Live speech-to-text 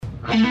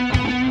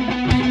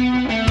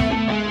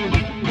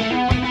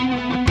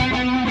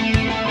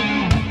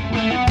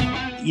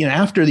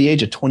after the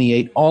age of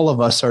 28, all of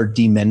us are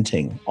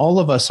dementing. All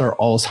of us are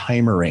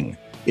Alzheimering.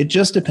 It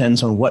just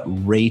depends on what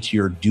rate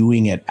you're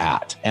doing it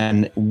at.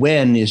 And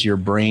when is your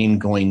brain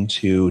going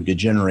to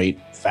degenerate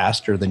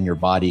faster than your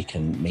body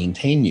can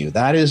maintain you?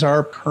 That is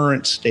our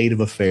current state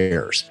of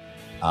affairs.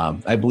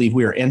 I believe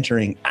we are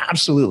entering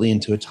absolutely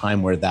into a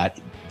time where that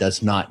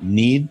does not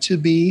need to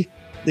be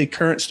the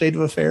current state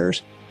of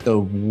affairs. The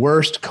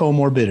worst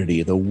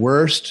comorbidity, the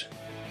worst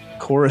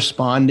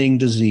corresponding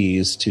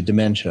disease to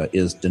dementia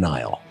is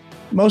denial.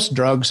 Most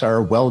drugs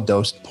are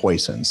well-dosed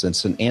poisons.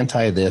 It's an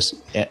anti-this,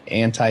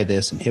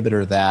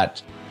 inhibitor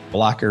that,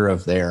 blocker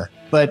of there.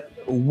 But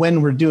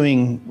when we're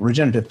doing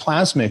regenerative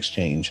plasma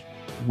exchange,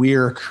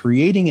 we're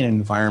creating an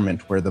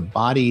environment where the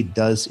body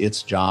does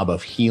its job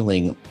of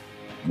healing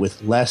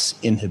with less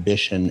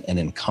inhibition and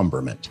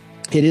encumberment.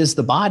 It is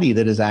the body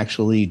that is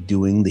actually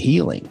doing the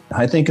healing.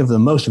 I think of the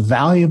most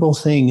valuable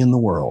thing in the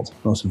world,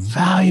 most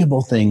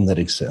valuable thing that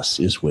exists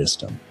is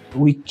wisdom.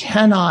 We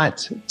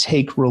cannot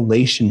take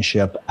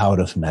relationship out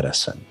of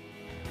medicine.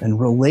 And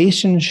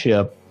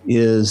relationship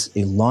is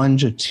a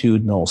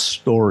longitudinal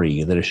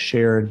story that is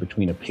shared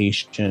between a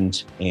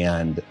patient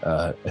and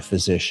a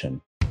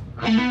physician.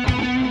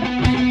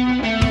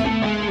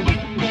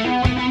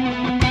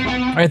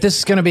 All right, this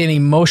is going to be an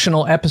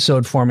emotional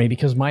episode for me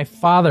because my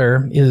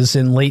father is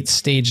in late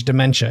stage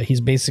dementia. He's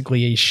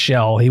basically a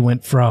shell. He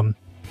went from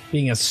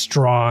being a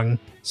strong,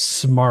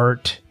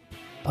 smart,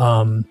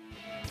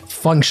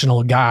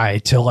 functional guy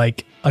to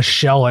like a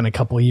shell in a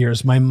couple of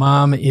years. My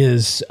mom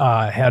is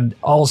had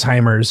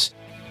Alzheimer's.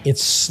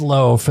 It's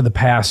slow for the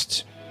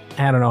past,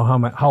 I don't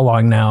know how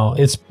long now.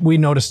 We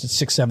noticed it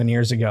 6-7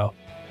 years ago.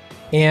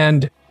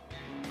 And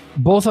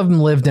both of them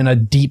lived in a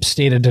deep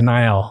state of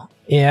denial.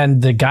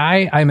 And the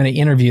guy I'm going to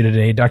interview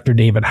today, Dr.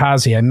 David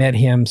Haase, I met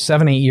him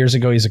 7-8 years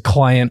ago. He's a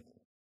client,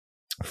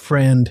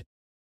 friend,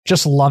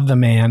 just love the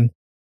man.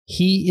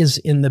 He is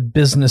in the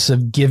business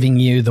of giving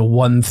you the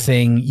one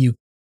thing you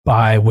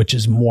buy, which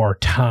is more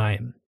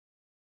time.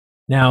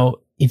 Now,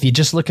 if you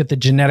just look at the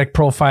genetic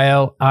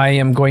profile, I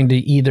am going to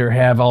either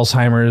have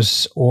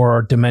Alzheimer's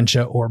or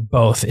dementia or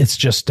both. It's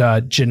just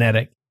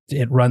genetic.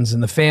 It runs in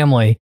the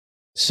family.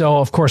 So,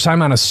 of course,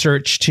 I'm on a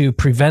search to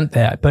prevent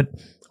that. But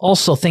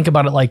also think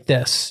about it like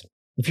this.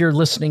 If you're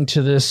listening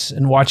to this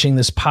and watching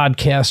this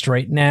podcast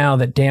right now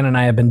that Dan and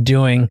I have been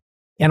doing,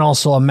 and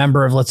also a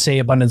member of, let's say,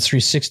 Abundance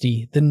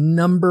 360, the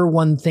number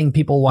one thing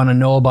people want to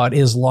know about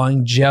is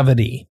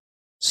longevity.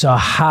 So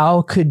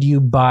how could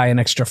you buy an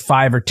extra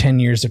 5 or 10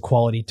 years of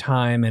quality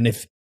time? And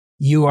if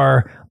you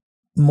are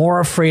more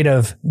afraid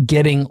of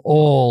getting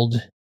old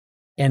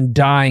and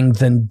dying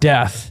than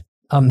death,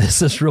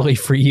 this is really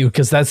for you,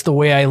 because that's the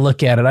way I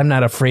look at it. I'm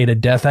not afraid of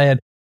death. I had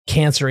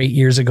cancer 8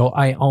 years ago.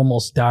 I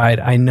almost died.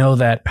 I know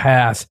that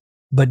path,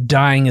 but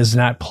dying is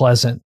not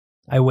pleasant.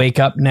 I wake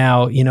up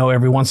now,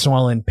 every once in a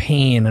while in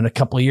pain. And a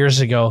couple of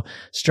years ago,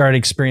 started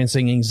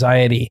experiencing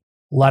anxiety,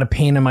 a lot of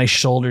pain in my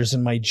shoulders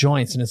and my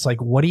joints. And it's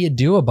like, what do you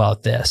do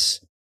about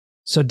this?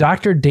 So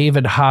Dr.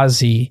 David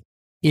Haase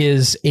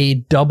is a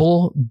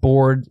double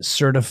board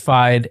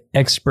certified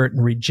expert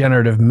in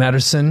regenerative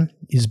medicine.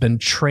 He's been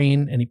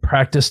trained and he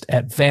practiced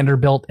at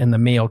Vanderbilt and the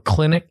Mayo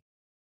Clinic.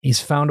 He's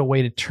found a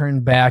way to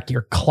turn back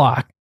your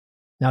clock.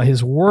 Now,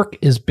 his work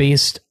is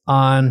based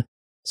on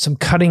some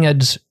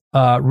cutting-edge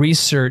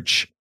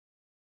research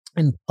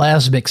in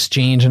plasma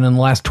exchange, and in the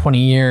last 20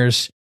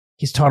 years,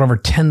 he's taught over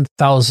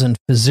 10,000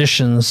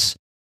 physicians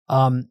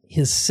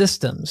his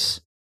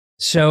systems.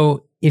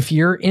 So if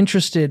you're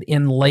interested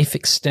in life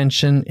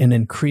extension and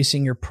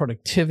increasing your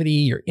productivity,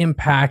 your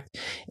impact,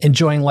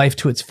 enjoying life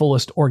to its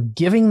fullest, or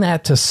giving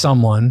that to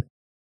someone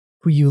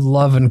who you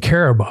love and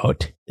care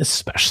about,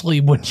 especially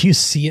when you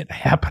see it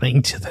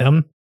happening to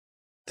them,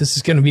 this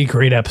is going to be a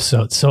great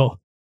episode. So,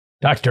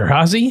 Dr.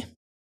 Haase,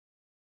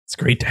 it's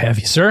great to have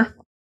you, sir.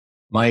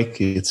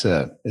 Mike, it's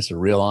a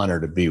real honor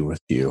to be with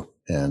you.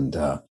 And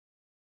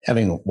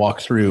having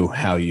walked through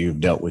how you've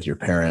dealt with your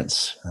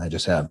parents, I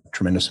just have a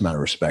tremendous amount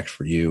of respect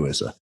for you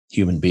as a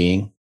human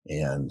being,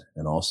 and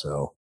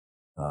also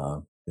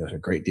there's a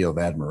great deal of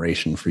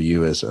admiration for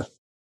you as a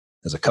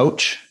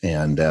coach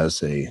and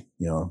as a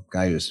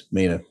guy who's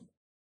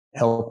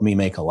helped me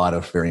make a lot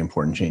of very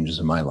important changes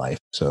in my life.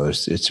 So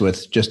it's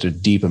with just a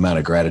deep amount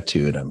of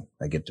gratitude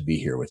I get to be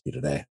here with you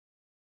today.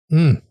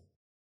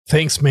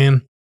 Thanks,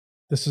 man.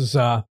 This is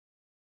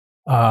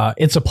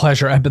it's a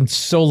pleasure. I've been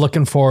so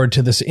looking forward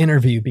to this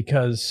interview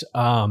because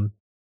I'm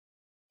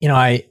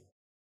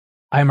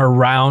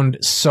around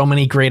so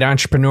many great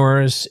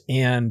entrepreneurs,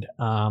 and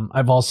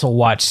I've also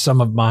watched some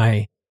of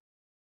my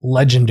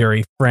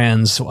legendary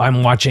friends.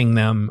 I'm watching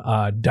them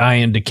die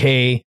and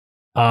decay,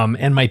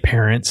 and my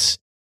parents.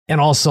 And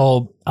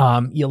also,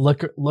 you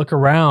look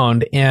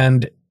around,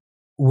 and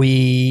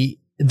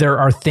there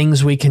are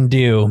things we can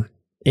do.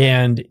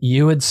 And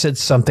you had said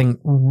something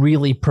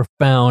really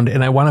profound,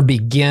 and I want to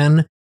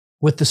begin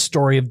with the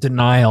story of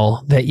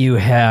denial that you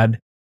had,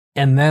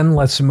 and then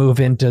let's move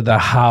into the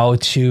how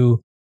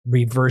to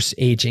reverse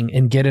aging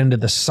and get into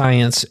the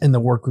science and the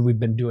work we've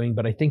been doing.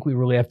 But I think we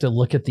really have to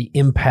look at the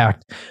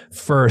impact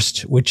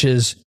first, which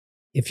is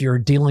if you're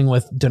dealing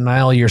with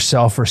denial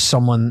yourself or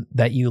someone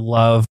that you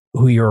love,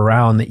 who you're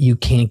around, that you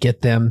can't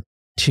get them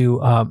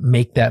to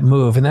make that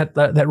move. And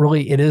that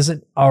really, it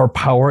isn't our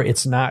power.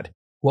 It's not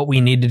what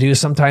we need to do.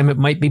 Sometimes it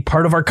might be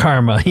part of our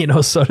karma,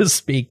 so to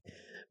speak.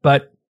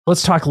 But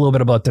let's talk a little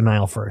bit about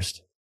denial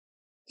first.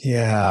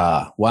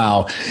 Yeah.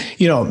 Wow.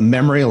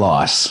 Memory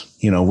loss.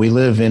 We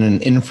live in an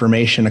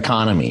information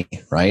economy,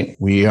 right?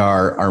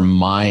 Our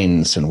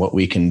minds and what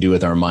we can do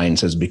with our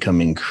minds has become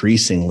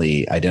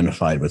increasingly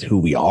identified with who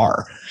we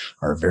are,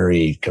 our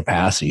very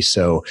capacity.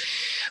 So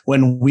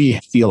when we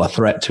feel a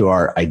threat to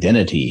our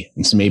identity,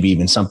 it's maybe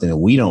even something that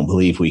we don't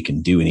believe we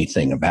can do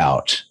anything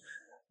about,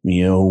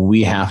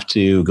 we have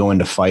to go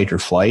into fight or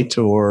flight,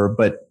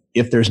 but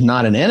if there's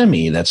not an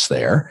enemy that's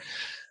there,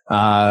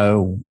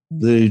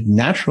 the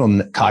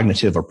natural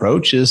cognitive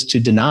approach is to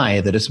deny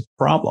that it's a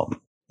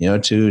problem,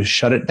 to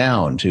shut it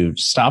down, to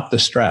stop the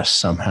stress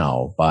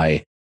somehow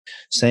by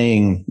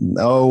saying,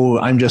 oh,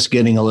 I'm just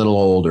getting a little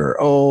older.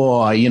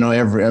 Oh,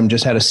 I'm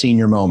just had a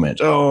senior moment.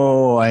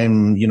 Oh,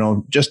 I'm,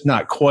 just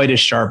not quite as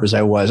sharp as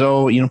I was.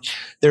 Oh,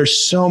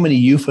 there's so many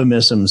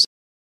euphemisms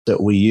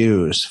that we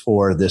use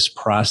for this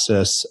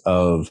process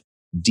of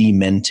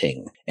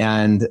dementing.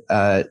 And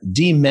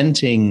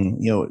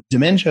dementing,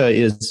 dementia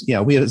is,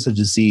 it's a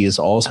disease.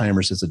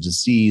 Alzheimer's is a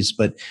disease,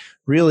 but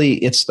really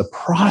it's the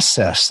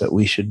process that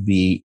we should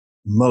be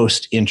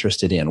most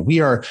interested in. We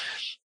are,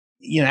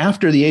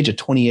 after the age of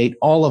 28,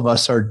 all of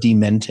us are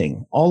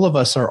dementing. All of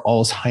us are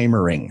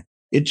Alzheimering.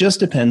 It just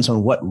depends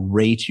on what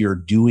rate you're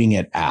doing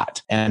it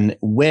at. And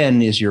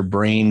when is your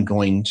brain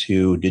going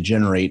to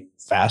degenerate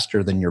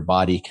faster than your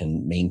body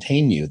can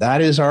maintain you?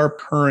 That is our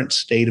current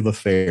state of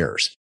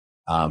affairs.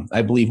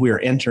 I believe we are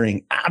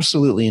entering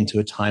absolutely into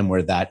a time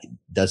where that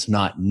does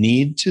not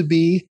need to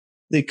be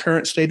the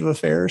current state of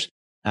affairs,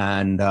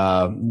 and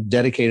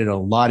dedicated a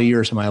lot of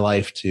years of my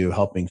life to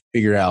helping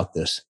figure out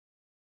this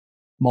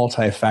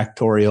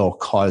multifactorial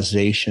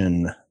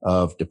causation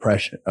of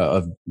depression,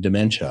 of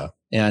dementia.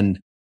 And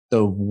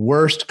the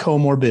worst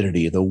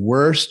comorbidity, the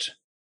worst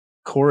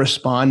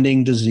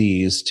corresponding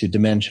disease to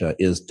dementia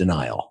is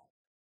denial.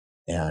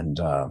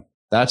 And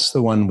that's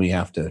the one we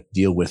have to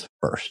deal with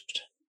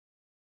first.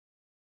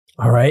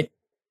 All right.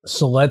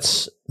 So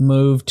let's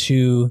move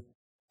to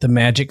the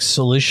magic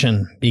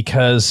solution,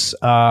 because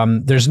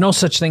there's no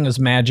such thing as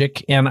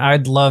magic. And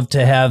I'd love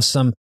to have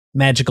some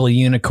magical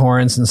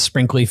unicorns and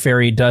sprinkly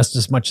fairy dust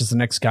as much as the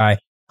next guy.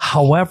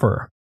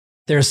 However,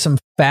 there's some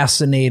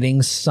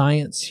fascinating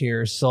science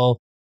here. So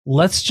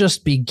let's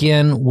just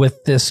begin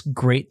with this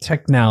great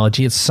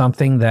technology. It's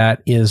something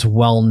that is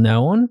well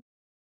known.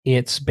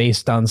 It's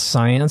based on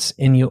science,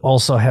 and you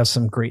also have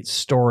some great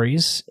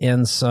stories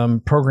and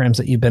some programs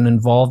that you've been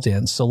involved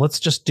in. So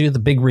let's just do the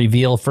big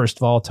reveal. First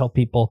of all, tell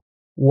people,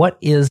 what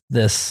is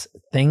this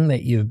thing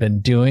that you've been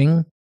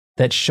doing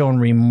that's shown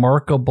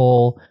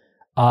remarkable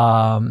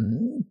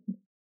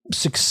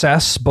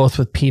success, both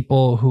with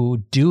people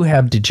who do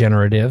have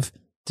degenerative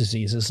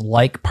diseases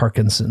like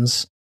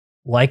Parkinson's,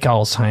 like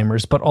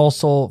Alzheimer's, but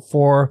also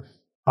for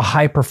a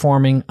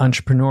high-performing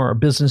entrepreneur or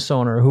business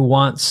owner who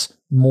wants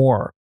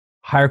more?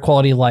 Higher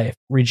quality life,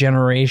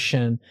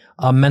 regeneration,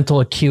 mental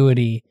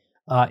acuity,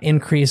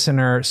 increase in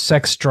our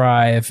sex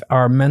drive,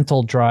 our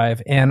mental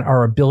drive, and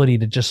our ability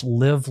to just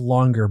live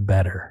longer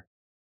better.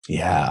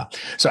 Yeah.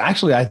 So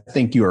actually, I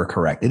think you are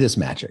correct. It is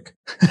magic.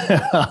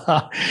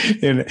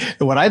 And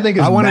what I think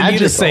is I wanted magical,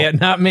 you to say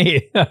it, not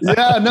me.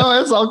 Yeah, no,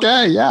 it's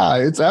okay. Yeah,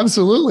 it's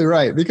absolutely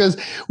right. Because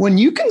when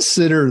you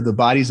consider the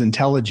body's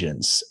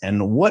intelligence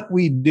and what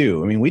we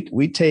do, I mean,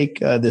 we take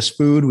this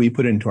food, we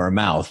put it into our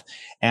mouth,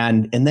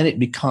 and then it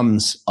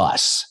becomes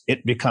us.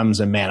 It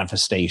becomes a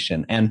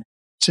manifestation. And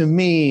to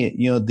me,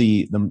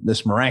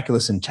 this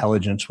miraculous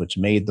intelligence which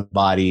made the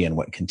body and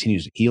what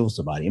continues to heals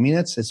the body, I mean,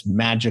 it's as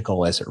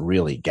magical as it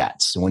really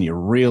gets when you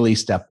really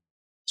start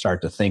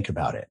to think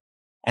about it.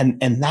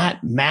 And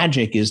that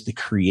magic is the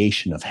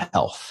creation of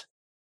health.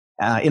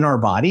 In our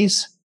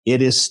bodies,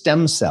 it is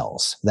stem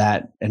cells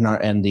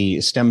and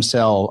the stem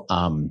cell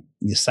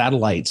the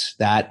satellites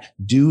that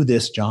do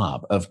this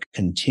job of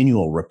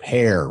continual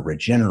repair,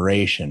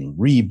 regeneration,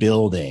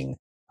 rebuilding,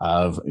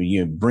 of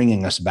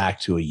bringing us back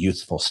to a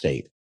youthful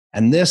state.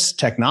 And this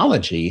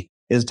technology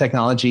is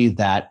technology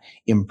that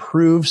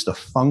improves the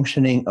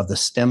functioning of the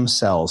stem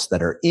cells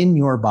that are in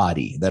your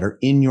body, that are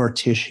in your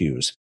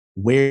tissues,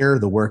 where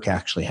the work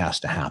actually has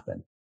to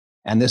happen.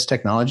 And this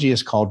technology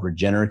is called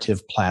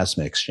regenerative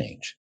plasma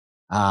exchange.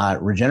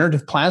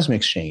 Regenerative plasma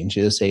exchange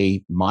is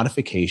a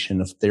modification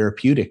of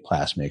therapeutic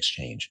plasma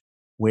exchange,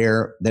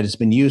 that has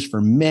been used for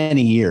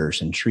many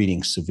years in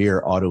treating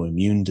severe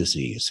autoimmune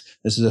disease.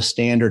 This is a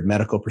standard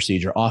medical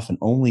procedure, often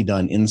only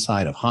done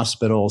inside of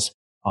hospitals,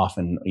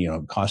 often,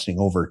 costing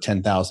over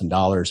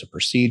 $10,000 a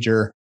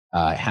procedure,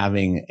 but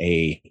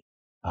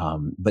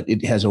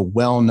it has a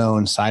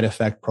well-known side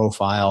effect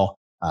profile.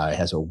 It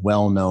has a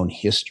well-known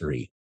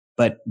history.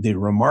 But the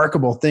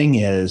remarkable thing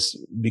is,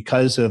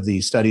 because of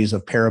the studies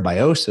of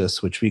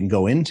parabiosis, which we can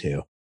go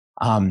into,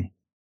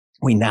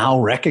 we now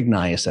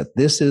recognize that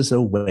this is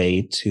a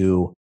way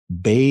to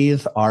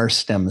bathe our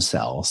stem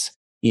cells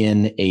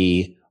in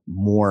a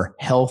more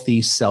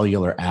healthy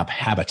cellular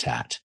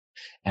habitat.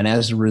 And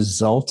as a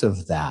result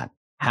of that,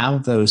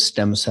 have those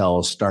stem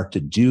cells start to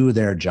do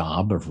their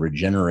job of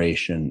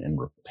regeneration and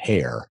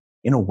repair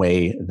in a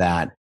way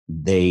that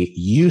they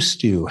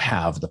used to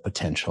have the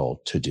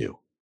potential to do.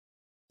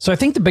 So I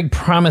think the big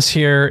promise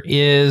here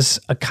is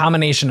a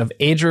combination of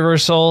age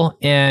reversal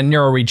and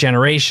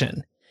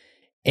neuroregeneration.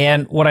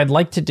 And what I'd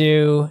like to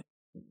do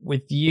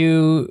with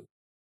you,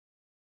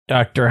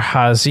 Dr.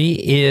 Haase,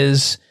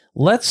 is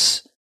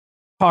let's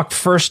talk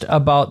first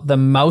about the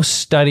mouse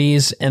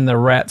studies and the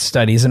rat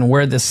studies and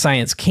where this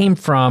science came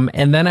from.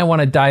 And then I want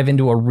to dive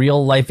into a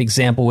real life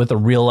example with a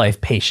real life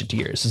patient of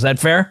yours. Is that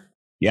fair?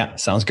 Yeah,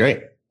 sounds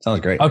great.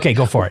 Okay,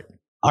 go for it.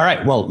 All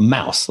right. Well,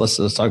 mouse. Let's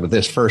talk about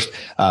this first.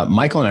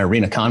 Michael and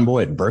Irina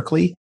Conboy at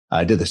Berkeley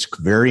did this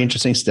very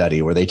interesting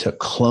study where they took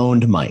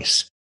cloned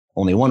mice.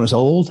 Only one was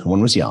old and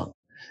one was young.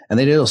 And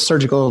they did a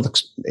surgical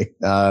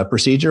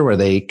procedure where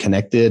they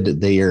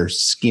connected their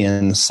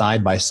skin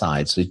side by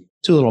side. So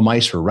two little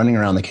mice were running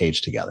around the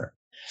cage together.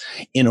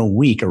 In a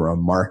week, a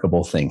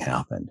remarkable thing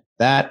happened.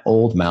 That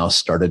old mouse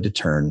started to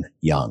turn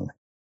young.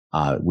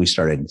 We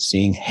started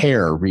seeing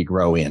hair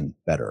regrow in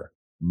better.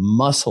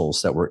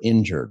 Muscles that were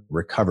injured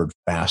recovered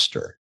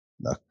faster.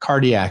 The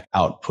cardiac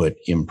output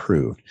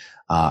improved.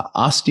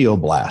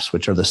 Osteoblasts,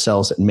 which are the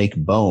cells that make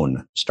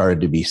bone, started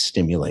to be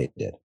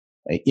stimulated.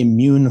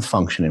 Immune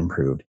function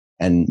improved.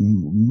 And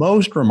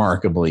most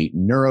remarkably,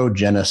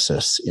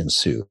 neurogenesis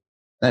ensued.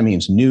 That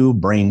means new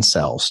brain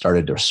cells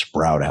started to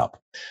sprout up.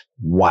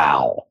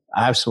 Wow.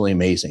 Absolutely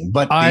amazing.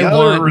 But I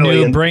want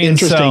new brain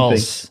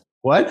cells.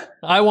 What?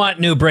 I want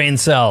new brain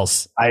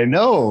cells. I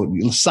know.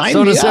 Sign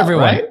so me does up,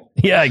 everyone. Right?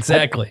 Yeah,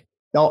 exactly.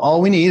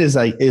 All we need is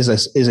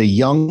a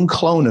young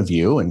clone of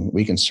you, and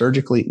we can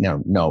surgically.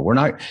 No, we're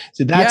not.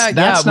 So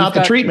that's not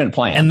the treatment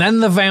plan. And then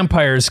the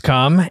vampires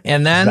come,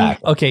 and then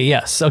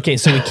okay, so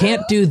we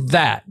can't do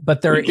that,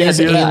 but there is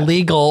a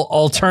legal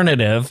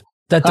alternative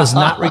that does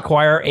not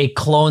require a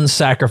clone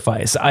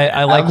sacrifice.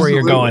 I like where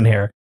you're going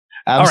here.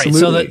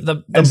 Absolutely. All right,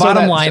 so the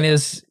bottom line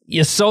is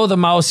you sow the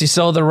mouse, you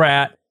sow the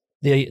rat.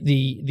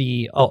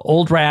 The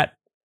old rat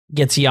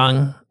gets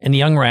young, and the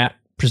young rat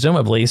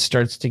presumably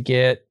starts to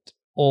get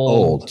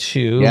old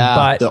too.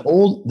 Yeah, but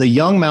the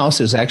young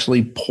mouse is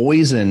actually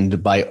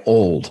poisoned by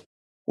old.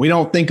 We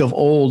don't think of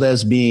old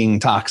as being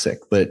toxic,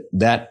 but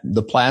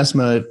the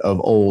plasma of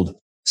old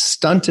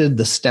stunted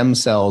the stem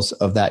cells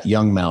of that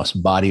young mouse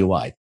body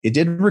wide. It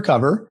did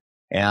recover,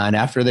 and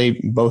after they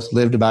both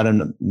lived about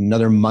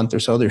another month or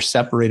so, they're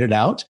separated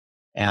out,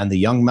 and the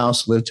young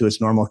mouse lived to its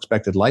normal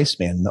expected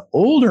lifespan. The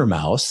older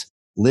mouse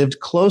lived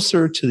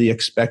closer to the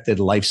expected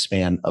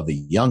lifespan of the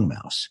young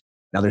mouse.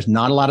 Now, there's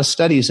not a lot of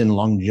studies in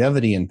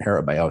longevity in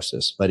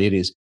parabiosis, but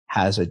it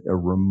has a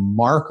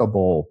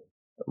remarkable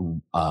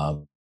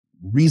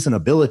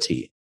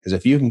reasonability, because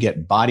if you can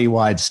get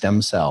body-wide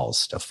stem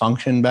cells to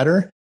function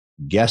better,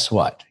 guess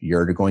what?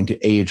 You're going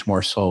to age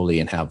more slowly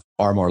and have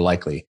far more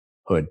likelihood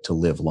to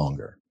live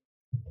longer.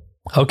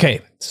 Okay,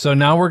 so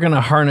now we're going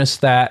to harness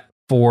that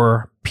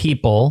for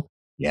people.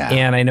 Yeah.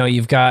 And I know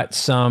you've got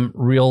some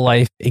real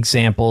life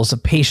examples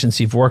of patients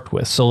you've worked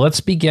with. So let's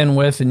begin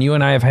with, and you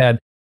and I have had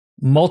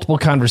multiple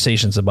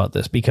conversations about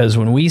this, because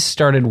when we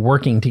started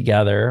working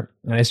together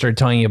and I started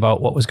telling you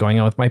about what was going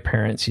on with my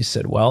parents, you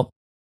said, well,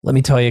 let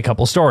me tell you a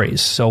couple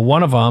stories. So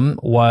one of them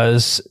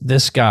was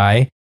this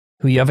guy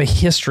who you have a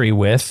history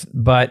with,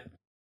 but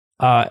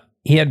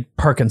he had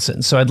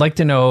Parkinson's. So I'd like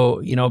to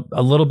know,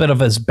 a little bit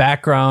of his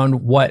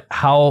background, what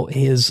happened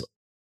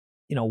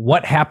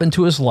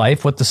to his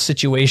life, what the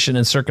situation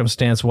and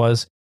circumstance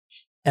was,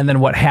 and then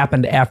what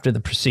happened after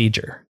the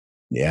procedure.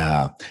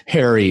 Yeah.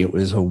 Harry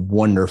was a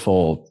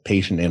wonderful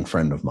patient and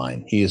friend of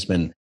mine. He has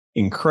been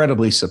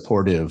incredibly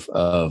supportive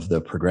of the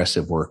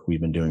progressive work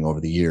we've been doing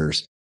over the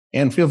years,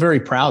 and feel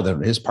very proud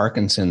that his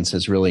Parkinson's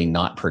has really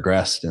not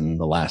progressed in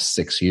the last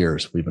 6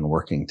 years we've been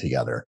working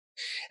together.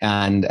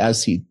 And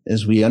as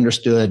we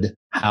understood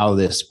how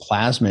this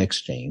plasma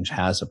exchange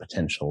has a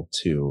potential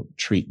to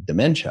treat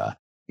dementia,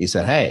 he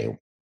said, hey,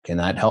 can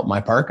that help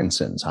my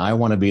Parkinson's? I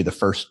want to be the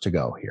first to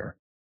go here.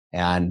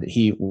 And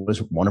he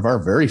was one of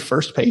our very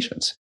first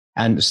patients.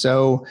 And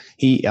so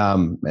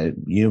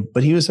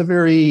but he was a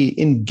very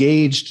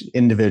engaged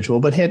individual,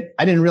 but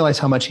I didn't realize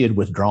how much he had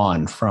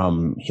withdrawn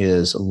from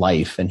his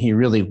life. And he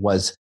really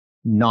was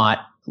not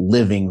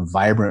living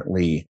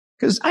vibrantly,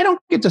 because I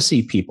don't get to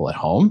see people at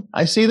home.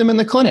 I see them in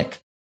the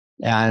clinic.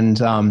 And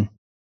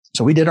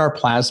so we did our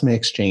plasma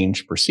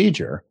exchange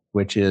procedure,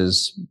 which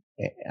is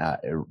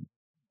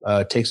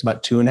takes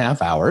about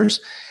 2.5 hours,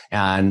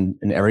 and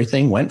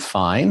everything went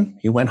fine.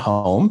 He went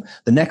home.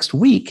 The next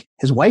week,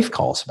 his wife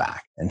calls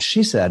back and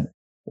she said,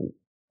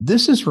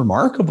 this is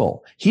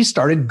remarkable. He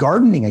started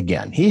gardening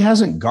again. He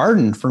hasn't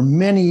gardened for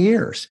many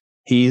years.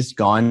 He's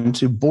gone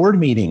to board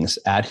meetings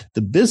at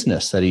the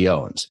business that he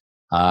owns.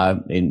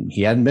 And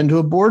he hadn't been to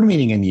a board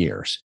meeting in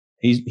years.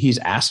 He's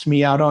asked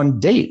me out on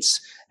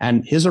dates,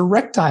 and his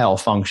erectile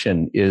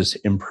function is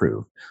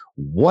improved.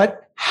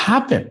 What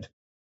happened?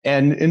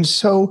 And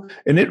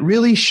it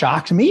really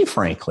shocked me,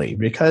 frankly,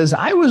 because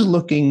I was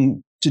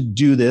looking to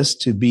do this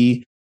to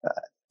be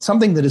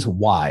something that is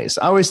wise.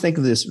 I always think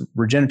of this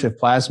regenerative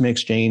plasma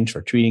exchange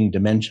for treating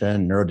dementia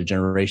and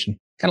neurodegeneration,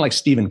 kind of like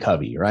Stephen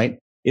Covey, right?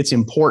 It's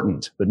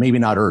important, but maybe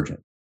not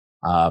urgent.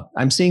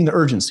 I'm seeing the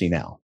urgency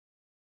now,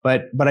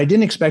 but I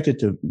didn't expect it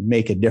to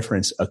make a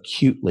difference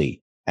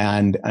acutely.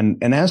 And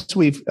as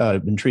we've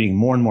been treating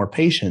more and more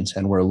patients,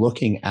 and we're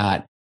looking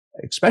at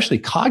especially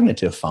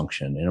cognitive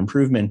function and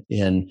improvement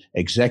in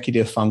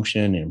executive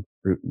function,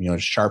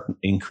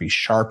 increased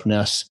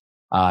sharpness,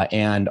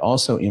 and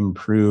also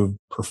improved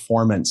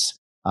performance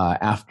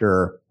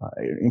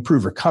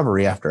improved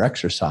recovery after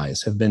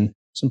exercise, have been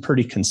some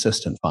pretty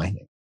consistent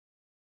findings.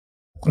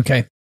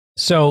 Okay,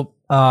 so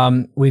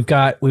we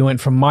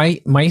went from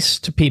mice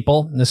to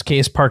people, in this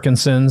case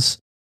Parkinson's,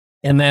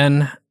 and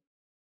then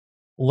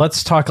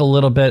let's talk a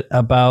little bit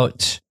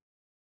about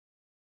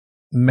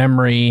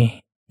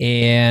memory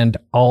and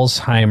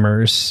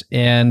Alzheimer's,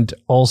 and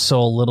also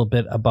a little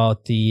bit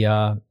about the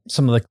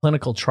some of the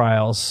clinical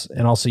trials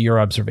and also your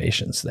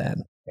observations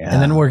then. Yeah,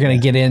 and then we're going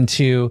to get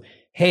into,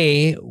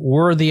 hey,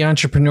 we're the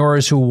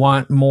entrepreneurs who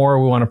want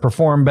more. We want to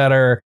perform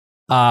better.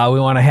 We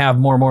want to have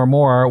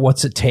more.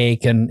 What's it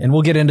take? And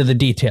we'll get into the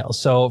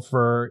details. So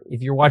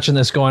if you're watching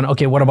this going,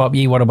 okay, what about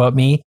me? What about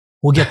me?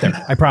 We'll get there.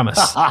 I promise.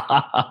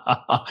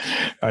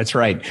 That's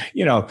right.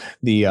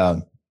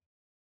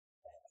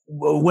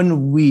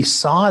 When we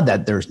saw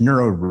that there's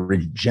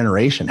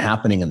neuroregeneration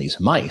happening in these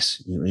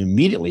mice, you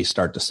immediately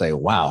start to say,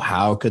 wow,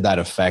 how could that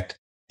affect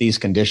these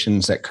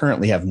conditions that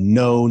currently have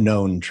no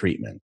known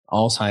treatment?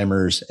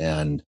 Alzheimer's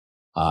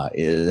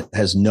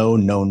has no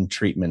known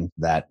treatment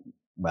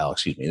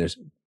there's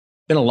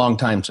been a long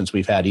time since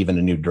we've had even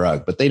a new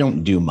drug, but they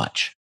don't do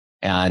much.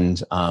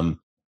 And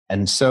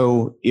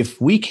so if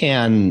we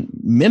can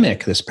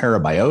mimic this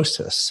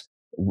parabiosis,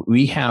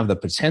 we have the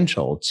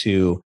potential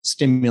to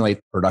stimulate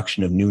the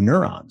production of new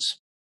neurons.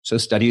 So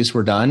studies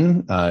were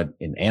done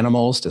in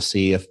animals to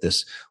see if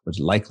this was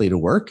likely to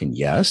work, and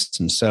yes.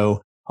 And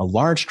so a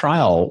large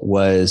trial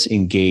was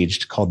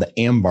engaged called the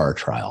AMBAR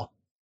trial.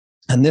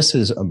 And this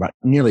is about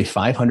nearly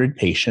 500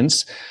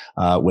 patients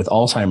with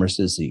Alzheimer's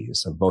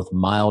disease of both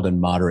mild and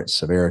moderate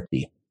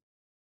severity.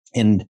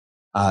 And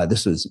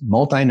this was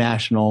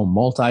multinational,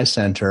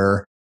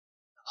 multi-center,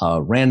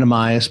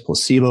 randomized,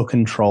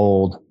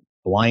 placebo-controlled,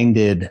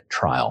 blinded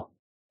trial.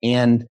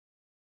 And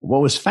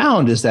what was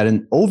found is that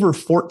in over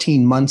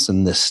 14 months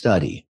in this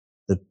study,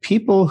 the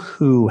people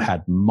who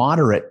had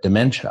moderate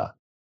dementia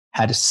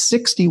had a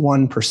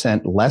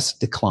 61% less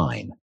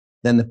decline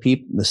than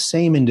the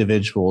same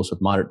individuals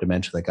with moderate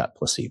dementia that got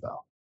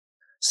placebo.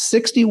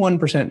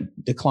 61%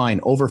 decline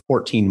over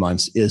 14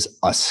 months is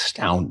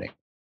astounding.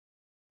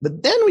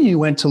 But then when you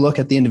went to look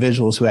at the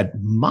individuals who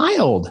had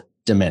mild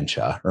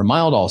dementia or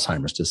mild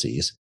Alzheimer's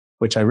disease,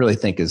 which I really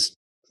think there's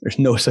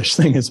no such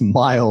thing as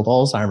mild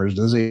Alzheimer's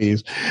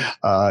disease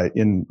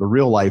in the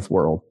real life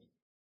world.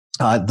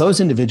 Those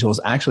individuals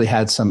actually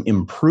had some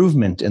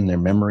improvement in their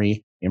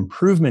memory,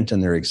 improvement in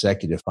their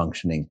executive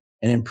functioning,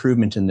 and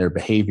improvement in their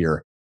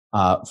behavior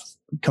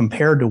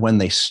compared to when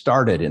they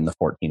started in the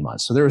 14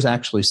 months. So there was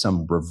actually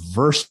some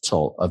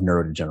reversal of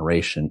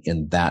neurodegeneration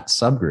in that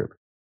subgroup.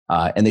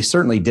 And they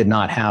certainly did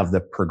not have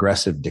the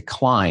progressive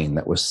decline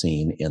that was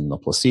seen in the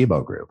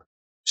placebo group.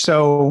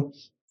 So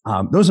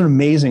those are an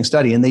amazing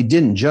study. And they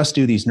didn't just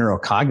do these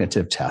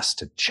neurocognitive tests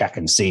to check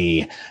and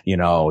see,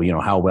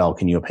 how well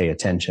can you pay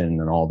attention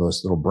and all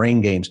those little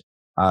brain games.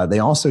 They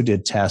also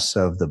did tests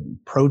of the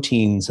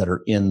proteins that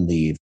are in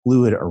the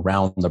fluid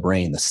around the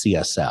brain, the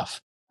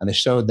CSF. And they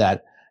showed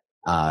that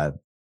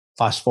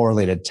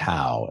phosphorylated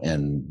tau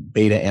and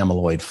beta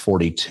amyloid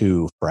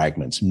 42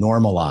 fragments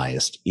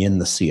normalized in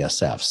the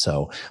CSF.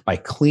 So by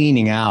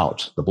cleaning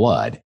out the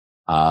blood,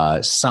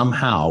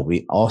 somehow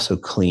we also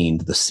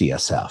cleaned the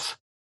CSF.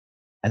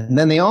 And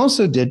then they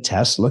also did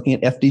tests looking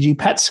at FDG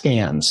PET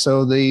scans.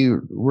 So they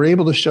were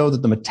able to show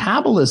that the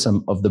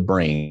metabolism of the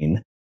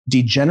brain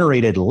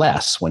degenerated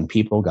less when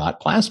people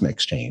got plasma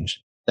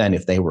exchange than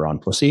if they were on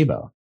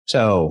placebo.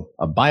 So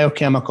a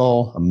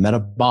biochemical, a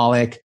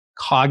metabolic,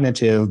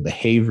 cognitive,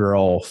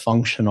 behavioral,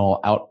 functional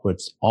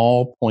outputs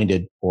all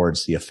pointed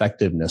towards the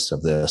effectiveness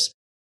of this,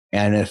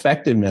 and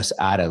effectiveness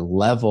at a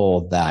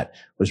level that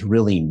was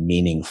really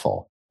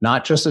meaningful,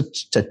 not just a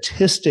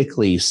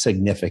statistically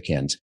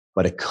significant,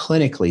 but a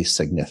clinically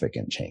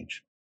significant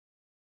change.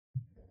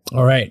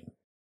 All right.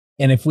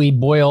 And if we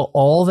boil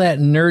all that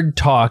nerd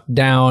talk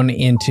down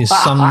into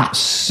some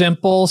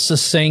simple,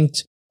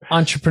 succinct,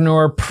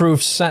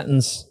 entrepreneur-proof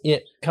sentence,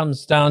 it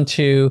comes down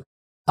to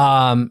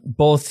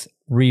both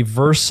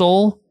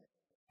reversal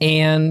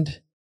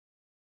and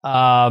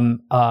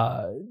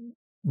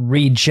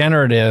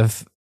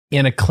regenerative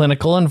in a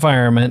clinical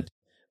environment,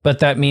 but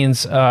that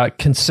means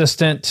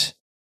consistent,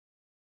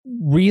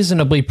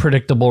 reasonably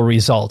predictable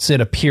results,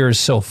 it appears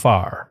so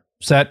far.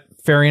 Is that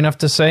fair enough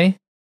to say?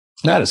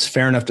 That is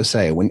fair enough to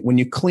say. When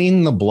you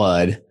clean the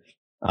blood,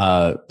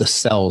 the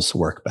cells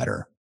work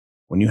better.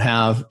 When you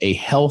have a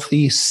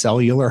healthy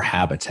cellular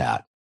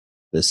habitat,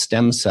 the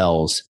stem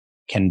cells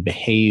can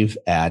behave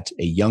at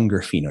a younger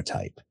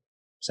phenotype.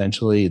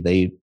 Essentially,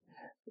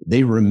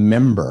 they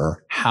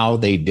remember how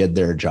they did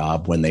their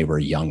job when they were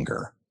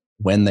younger,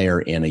 when they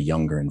are in a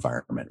younger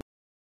environment.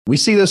 We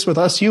see this with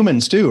us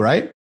humans too,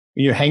 right?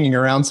 You're hanging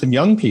around some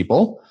young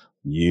people,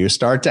 you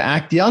start to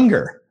act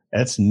younger.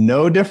 That's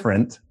no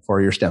different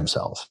for your stem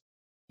cells.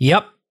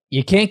 Yep.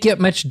 You can't get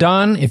much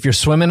done if you're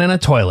swimming in a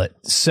toilet.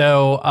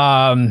 So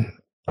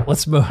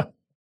let's move.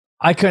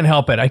 I couldn't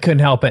help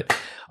it.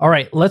 All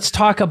right. Let's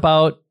talk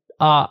about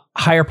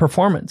higher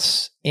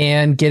performance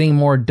and getting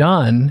more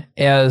done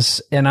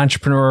as an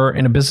entrepreneur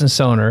and a business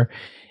owner.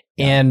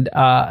 And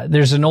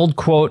there's an old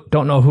quote,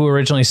 don't know who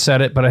originally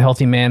said it, but a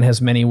healthy man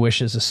has many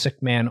wishes, a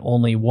sick man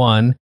only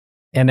one.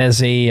 And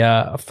as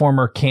a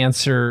former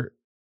cancer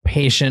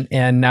patient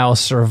and now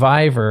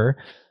survivor,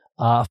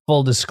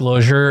 full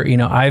disclosure,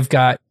 I've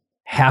got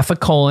half a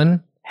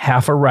colon,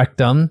 half a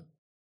rectum,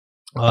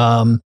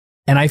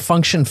 and I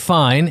function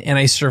fine and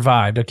I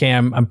survived. Okay,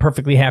 I'm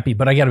perfectly happy,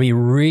 but I got to be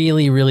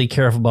really, really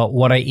careful about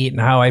what I eat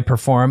and how I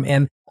perform,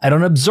 and I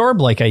don't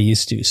absorb like I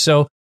used to.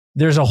 So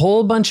there's a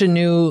whole bunch of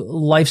new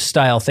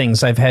lifestyle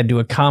things I've had to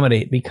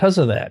accommodate because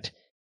of that.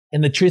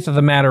 And the truth of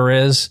the matter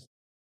is,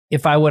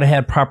 if I would have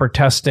had proper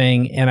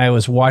testing and I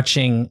was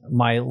watching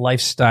my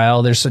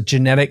lifestyle, there's a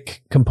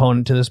genetic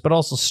component to this, but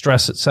also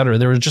stress, et cetera.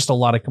 There was just a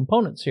lot of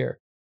components here.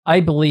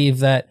 I believe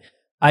that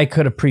I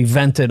could have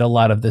prevented a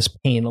lot of this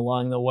pain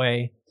along the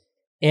way.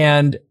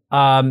 And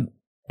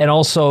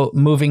also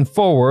moving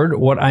forward,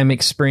 what I'm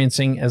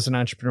experiencing as an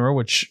entrepreneur,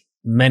 which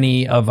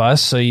many of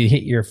us, so you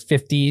hit your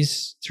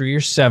 50s through your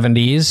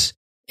 70s,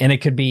 and it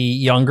could be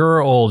younger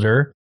or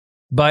older,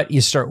 but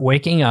you start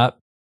waking up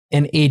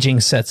and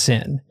aging sets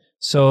in.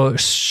 So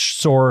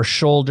sore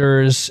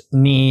shoulders,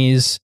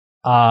 knees,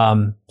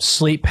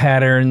 sleep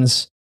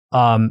patterns,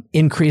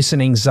 increase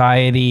in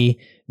anxiety,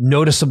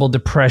 noticeable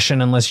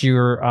depression unless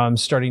you're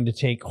starting to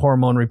take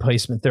hormone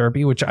replacement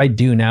therapy, which I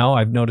do now.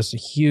 I've noticed a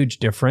huge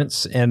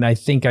difference, and I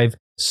think I've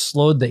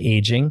slowed the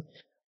aging.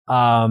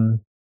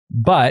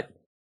 But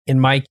in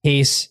my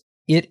case,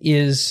 it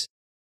is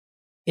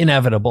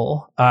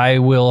inevitable. I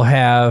will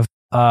have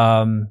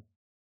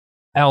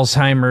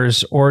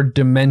Alzheimer's or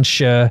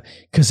dementia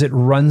because it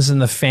runs in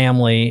the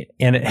family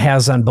and it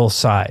has on both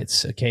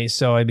sides. Okay.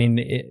 So,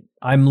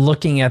 I'm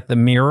looking at the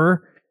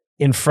mirror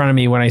in front of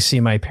me when I see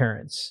my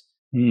parents,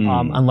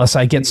 unless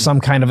I get some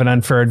kind of an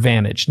unfair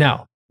advantage.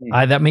 Now,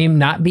 that may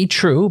not be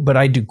true, but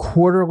I do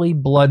quarterly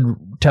blood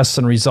tests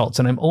and results.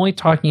 And I'm only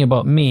talking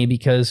about me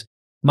because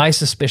my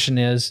suspicion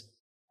is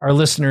our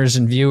listeners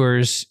and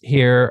viewers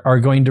here are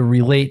going to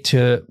relate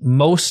to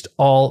most,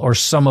 all, or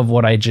some of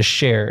what I just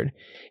shared.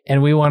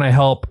 And we want to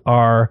help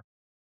our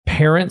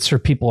parents or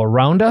people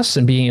around us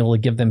and being able to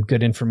give them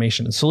good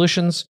information and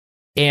solutions.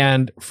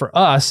 And for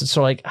us, it's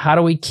sort of like, how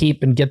do we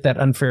keep and get that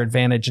unfair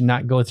advantage and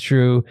not go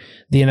through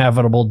the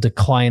inevitable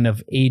decline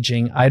of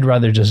aging? I'd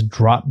rather just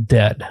drop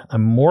dead.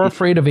 I'm more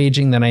afraid of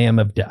aging than I am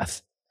of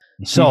death.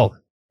 Mm-hmm. So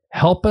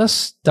help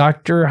us,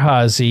 Dr.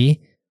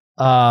 Haase.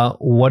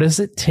 What does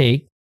it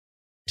take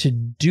to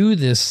do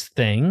this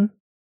thing?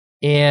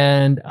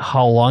 And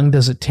how long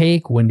does it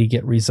take? When do you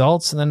get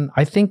results? And then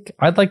I think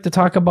I'd like to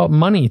talk about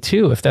money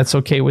too, if that's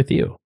okay with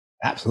you.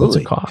 Absolutely.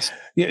 What's it cost?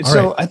 Yeah,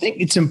 so I think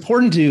it's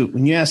important to,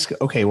 when you ask,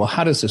 okay, well,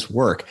 how does this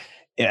work?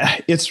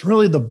 It's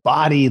really the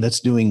body that's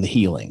doing the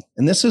healing.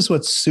 And this is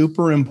what's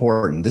super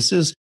important. This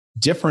is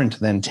different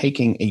than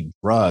taking a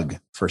drug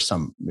for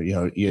some,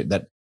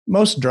 that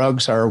most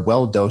drugs are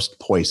well-dosed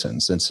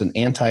poisons. It's an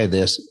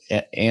anti-this,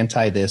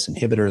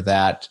 inhibitor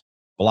that,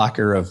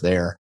 blocker of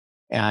there.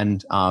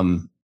 And,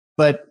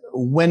 but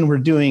when we're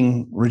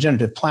doing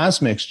regenerative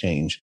plasma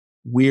exchange,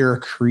 we're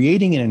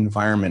creating an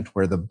environment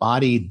where the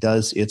body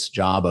does its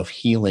job of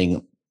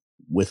healing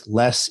with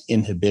less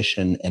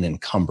inhibition and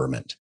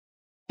encumberment.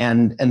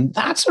 And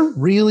that's a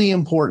really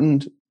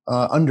important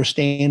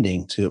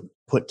understanding to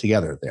put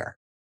together there,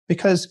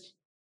 because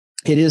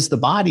it is the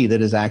body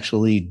that is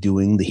actually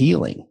doing the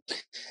healing.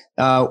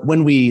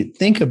 When we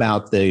think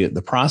about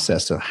the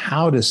process of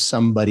how does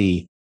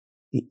somebody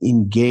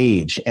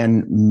engage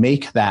and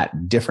make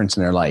that difference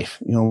in their life,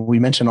 we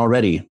mentioned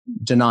already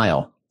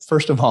denial.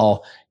 First of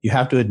all, you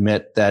have to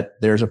admit that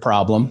there's a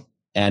problem,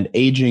 and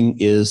aging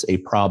is a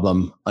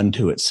problem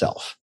unto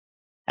itself,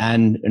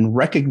 and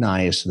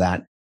recognize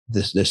that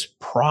this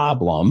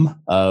problem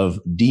of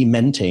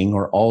dementing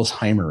or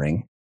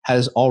Alzheimering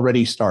has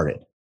already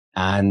started,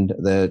 and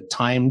the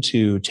time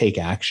to take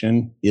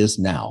action is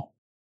now.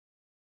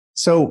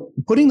 So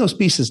putting those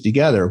pieces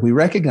together, we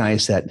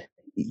recognize that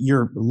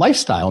your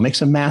lifestyle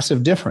makes a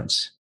massive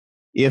difference.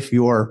 If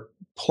your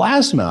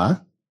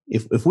plasma,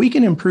 if we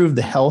can improve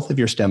the health of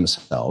your stem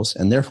cells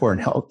and therefore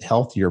health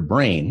of your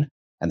brain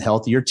and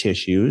health of your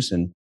tissues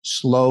and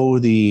slow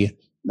the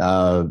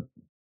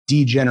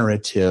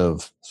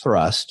degenerative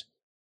thrust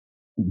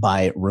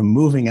by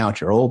removing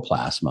out your old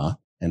plasma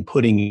and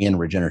putting in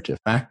regenerative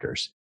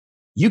factors,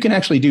 you can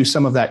actually do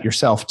some of that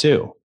yourself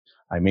too.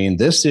 I mean,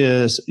 this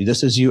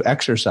is you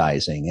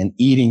exercising and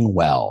eating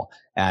well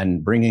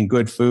and bringing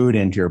good food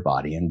into your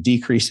body and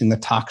decreasing the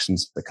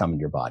toxins that come in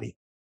your body.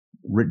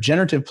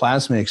 Regenerative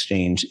plasma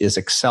exchange is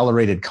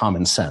accelerated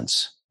common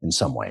sense in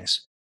some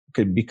ways,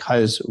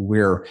 because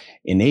we're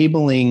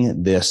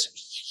enabling this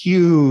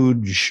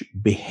huge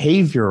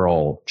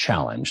behavioral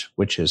challenge,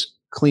 which is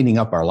cleaning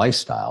up our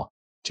lifestyle,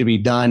 to be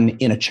done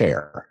in a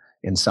chair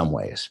in some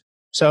ways.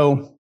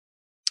 So,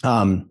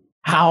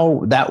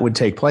 how that would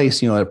take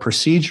place, a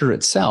procedure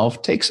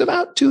itself takes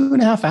about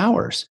 2.5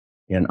 hours.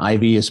 An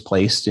IV is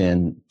placed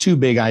in, 2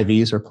 big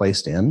IVs are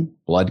placed in,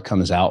 blood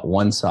comes out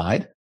one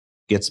side,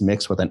 gets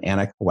mixed with an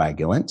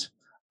anticoagulant,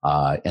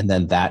 and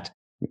then that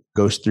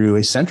goes through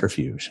a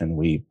centrifuge, and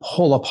we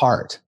pull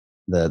apart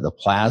the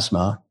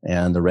plasma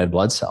and the red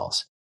blood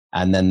cells.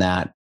 And then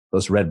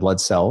those red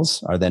blood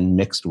cells are then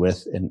mixed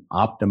with an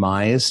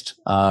optimized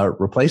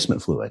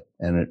replacement fluid,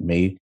 and it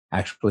may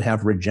actually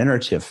have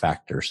regenerative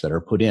factors that are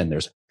put in.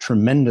 There's a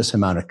tremendous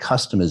amount of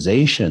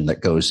customization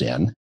that goes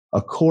in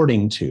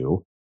according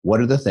to what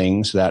are the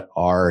things that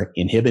are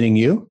inhibiting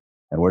you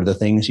and what are the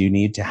things you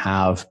need to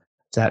have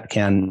that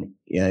can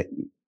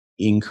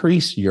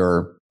increase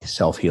your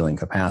self-healing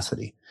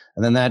capacity.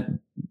 And then that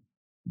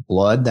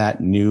blood,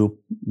 that new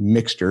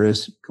mixture,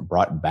 is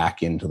brought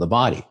back into the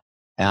body.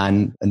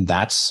 And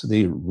that's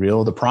the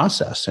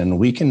process. And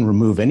we can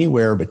remove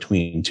anywhere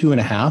between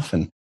 2.5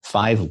 and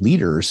 5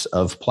 liters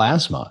of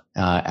plasma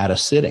at a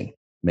sitting.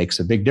 Makes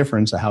a big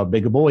difference of how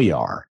big a boy you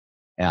are.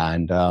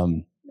 And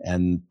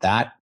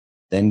that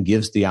then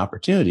gives the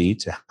opportunity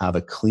to have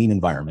a clean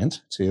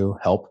environment to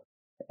help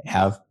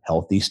have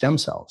healthy stem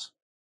cells.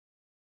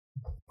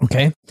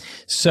 Okay.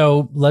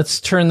 So let's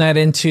turn that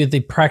into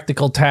the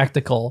practical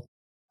tactical.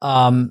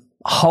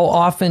 How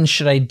often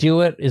should I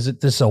do it? Is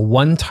it this a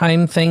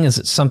one-time thing? Is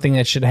it something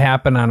that should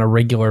happen on a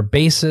regular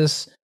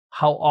basis?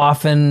 How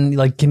often,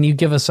 can you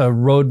give us a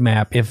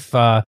roadmap?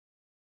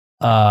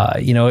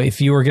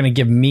 If you were going to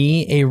give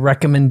me a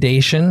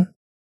recommendation,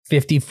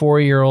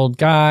 54-year-old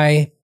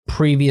guy,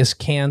 previous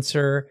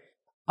cancer,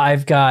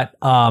 I've got,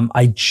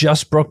 I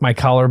just broke my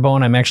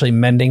collarbone. I'm actually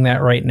mending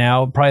that right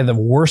now. Probably the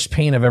worst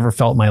pain I've ever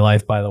felt in my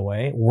life, by the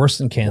way, worse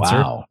than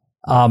cancer.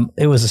 Wow.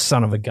 It was a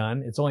son of a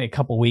gun. It's only a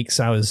couple weeks.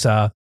 And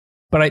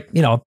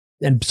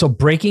so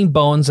breaking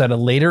bones at a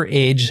later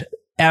age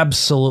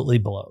absolutely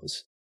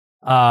blows.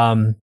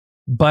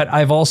 But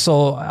I've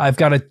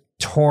got a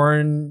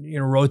torn,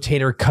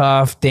 rotator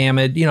cuff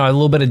damage, a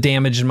little bit of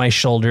damage in my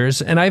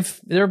shoulders. And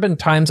there have been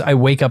times I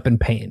wake up in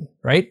pain,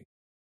 right?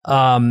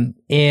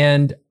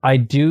 And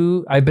I've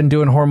been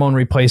doing hormone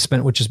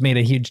replacement, which has made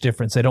a huge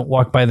difference. I don't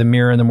walk by the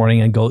mirror in the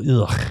morning and go,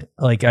 ugh,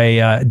 like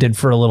I did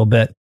for a little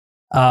bit.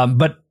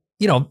 But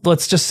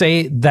let's just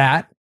say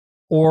that,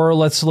 or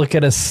let's look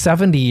at a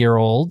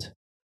 70-year-old,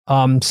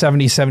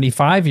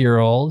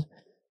 75-year-old,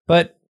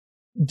 but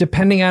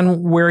depending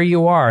on where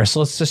you are. So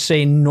let's just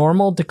say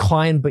normal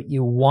decline, but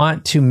you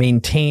want to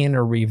maintain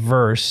or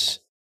reverse.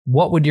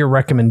 What would your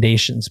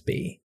recommendations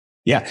be?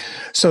 Yeah.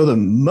 So the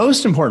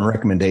most important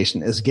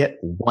recommendation is get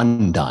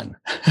one done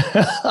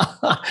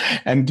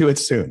and do it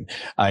soon.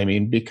 I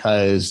mean,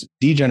 because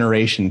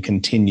degeneration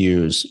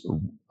continues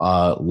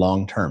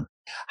long term.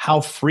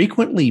 How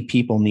frequently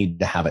people need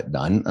to have it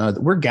done,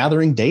 we're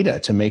gathering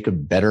data to make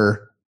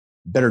better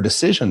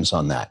decisions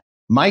on that.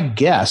 My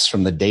guess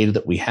from the data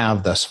that we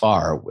have thus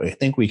far, I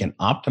think we can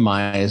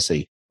optimize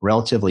a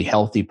relatively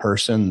healthy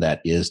person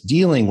that is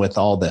dealing with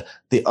all the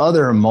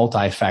other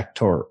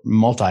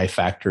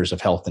multi-factors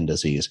of health and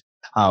disease.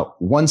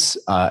 Once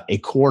a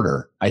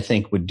quarter, I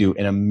think, would do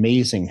an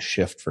amazing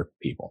shift for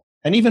people,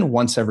 and even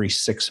once every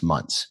 6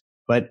 months.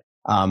 But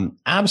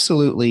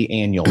absolutely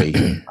annually.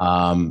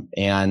 Again,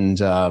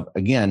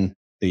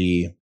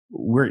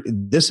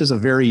 this is a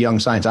very young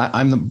science. We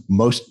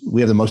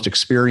have the most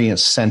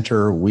experienced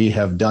center. We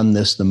have done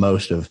this the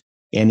most of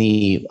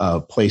any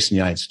place in the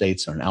United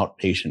States on an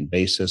outpatient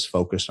basis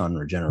focused on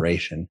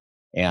regeneration.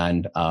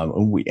 And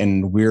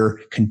we're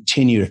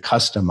continue to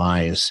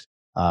customize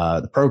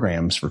the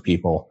programs for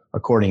people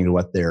according to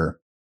what their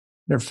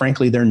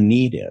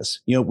need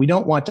is. We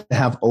don't want to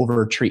have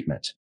over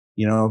treatment,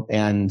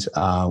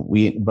 but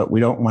we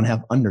don't want to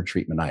have under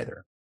treatment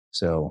either.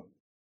 So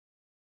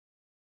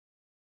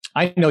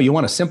I know you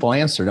want a simple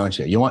answer, don't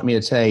you? You want me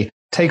to say,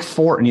 take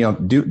 4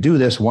 and, do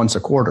this once a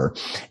quarter.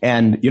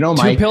 And,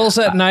 Mike, 2 pills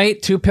at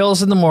night, 2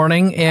 pills in the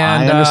morning,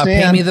 and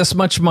pay me this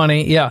much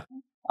money. Yeah.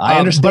 I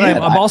understand.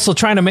 But I'm also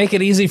trying to make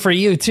it easy for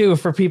you too,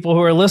 for people who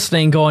are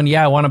listening going,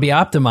 yeah, I want to be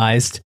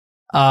optimized.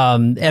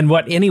 And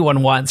what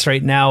anyone wants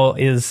right now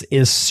is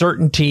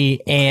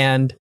certainty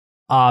and,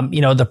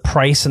 the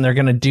price, and they're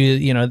going to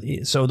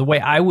do, so the way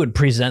I would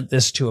present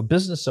this to a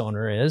business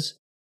owner is,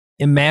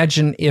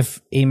 imagine if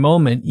a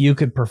moment you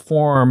could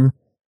perform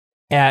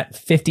at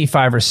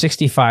 55 or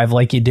 65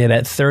 like you did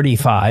at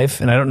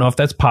 35. And I don't know if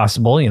that's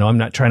possible. I'm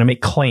not trying to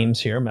make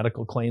claims here,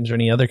 medical claims or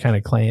any other kind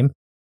of claim.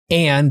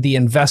 And the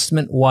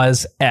investment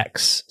was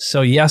X.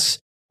 So yes,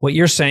 what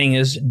you're saying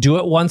is do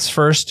it once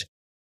first.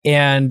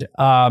 And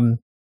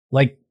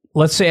like,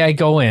 let's say I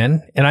go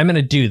in and I'm going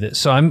to do this.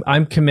 So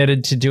I'm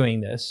committed to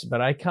doing this, but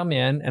I come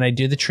in and I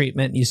do the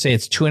treatment. You say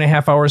it's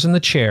 2.5 hours in the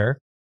chair.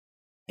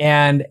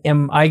 And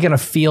am I going to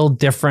feel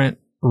different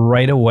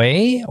right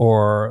away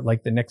or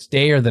like the next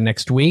day or the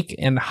next week?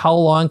 And how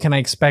long can I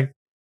expect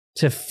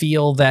to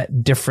feel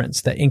that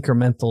difference, that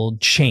incremental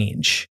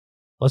change?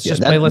 Let's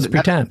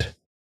pretend.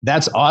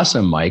 That's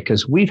awesome, Mike,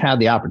 because we've had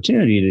the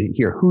opportunity to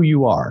hear who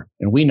you are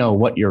and we know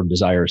what your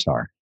desires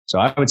are. So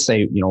I would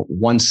say,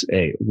 once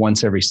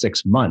every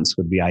 6 months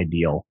would be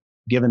ideal,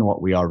 given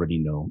what we already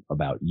know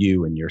about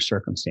you and your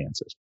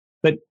circumstances.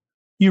 But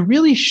you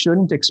really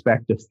shouldn't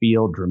expect to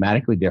feel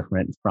dramatically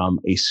different from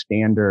a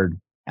standard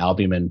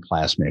albumin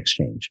plasma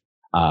exchange.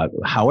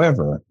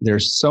 However,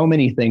 there's so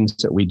many things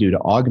that we do to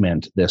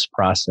augment this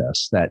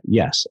process that,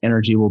 yes,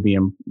 energy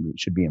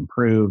should be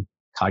improved,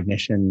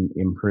 cognition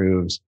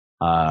improves,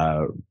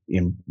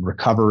 in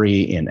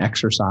recovery, in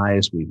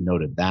exercise. We've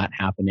noted that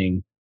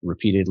happening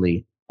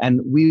repeatedly.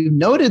 And we've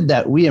noted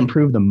that we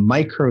improve the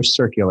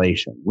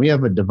microcirculation. We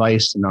have a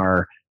device in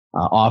our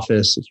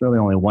office. It's really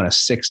only one of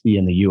 60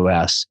 in the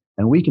US.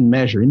 And we can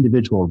measure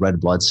individual red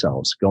blood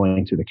cells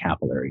going through the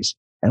capillaries.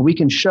 And we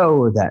can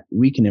show that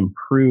we can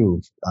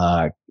improve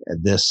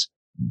this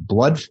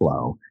blood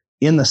flow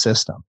in the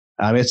system.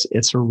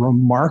 It's a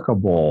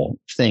remarkable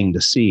thing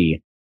to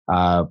see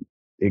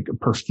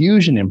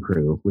perfusion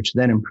improve, which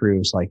then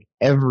improves like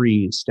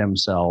every stem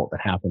cell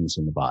that happens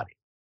in the body.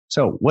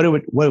 So what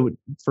it would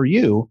for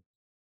you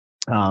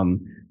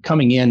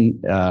coming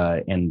in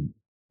and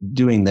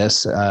doing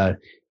this, the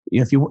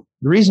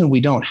reason we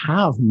don't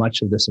have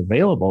much of this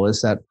available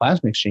is that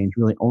plasma exchange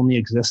really only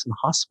exists in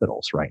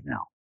hospitals right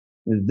now.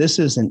 This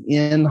is an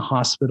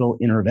in-hospital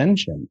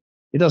intervention.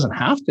 It doesn't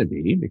have to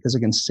be because it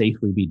can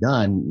safely be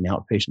done in the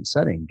outpatient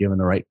setting given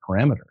the right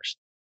parameters.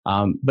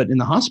 But in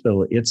the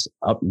hospital, it's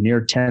up near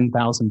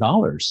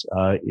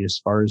 $10,000 as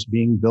far as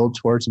being billed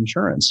towards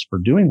insurance for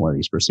doing one of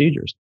these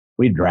procedures.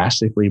 We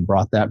drastically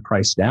brought that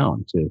price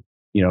down to,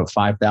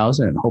 $5,000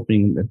 and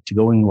hoping to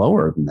going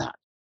lower than that.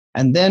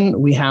 And then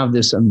we have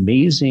this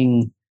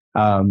amazing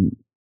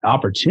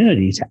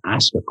opportunity to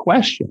ask a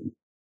question.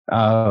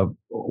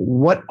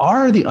 What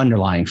are the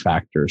underlying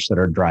factors that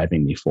are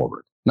driving me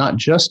forward? Not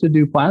just to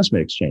do plasma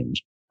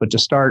exchange, but to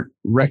start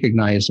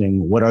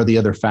recognizing what are the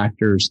other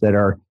factors that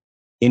are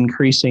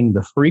increasing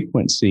the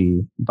frequency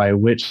by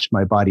which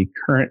my body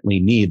currently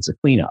needs a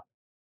cleanup.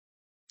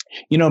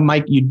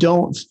 Mike, you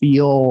don't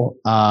feel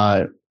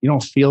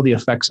the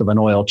effects of an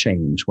oil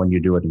change when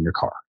you do it in your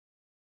car.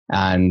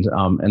 And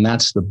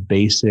that's the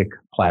basic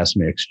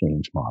plasma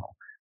exchange model.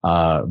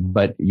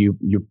 But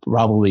you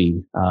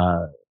probably,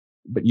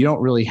 but you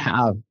don't really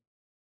have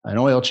an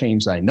oil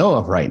change that I know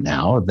of right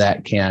now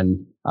that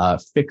can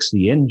fix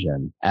the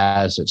engine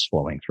as it's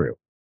flowing through.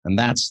 And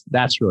that's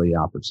really the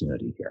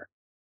opportunity here.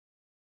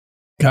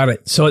 Got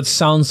it. So it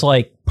sounds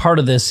like part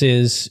of this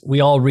is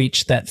we all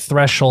reach that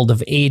threshold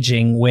of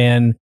aging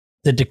when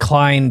the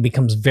decline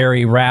becomes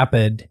very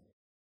rapid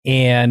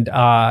and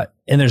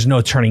there's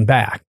no turning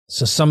back.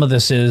 So some of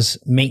this is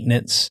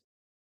maintenance,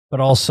 but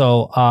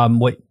also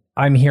what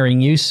I'm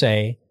hearing you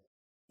say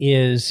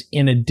is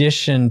in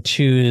addition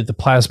to the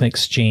plasma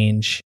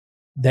exchange,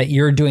 that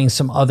you're doing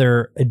some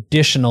other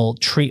additional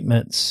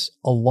treatments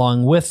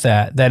along with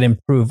that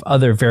improve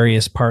other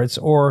various parts.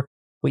 Or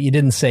what you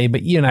didn't say,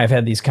 but you and I have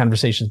had these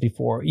conversations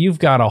before. You've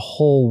got a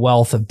whole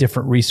wealth of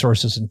different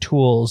resources and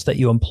tools that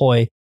you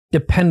employ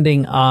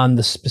depending on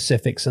the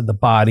specifics of the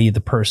body, the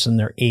person,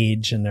 their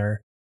age, and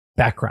their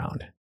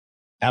background.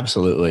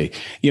 Absolutely.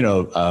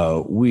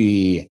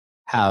 We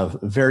have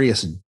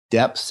various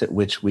depths at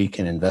which we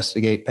can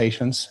investigate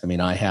patients. I mean,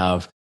 I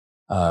have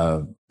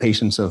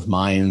patients of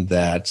mine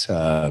that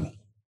are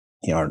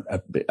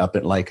up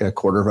at like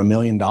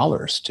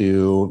 $250,000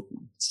 to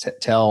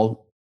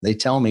they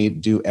tell me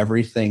do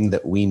everything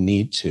that we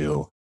need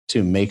to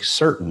make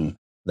certain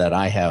that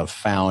I have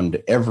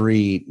found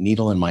every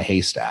needle in my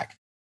haystack.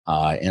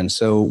 And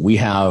so we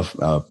have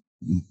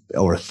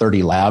over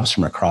 30 labs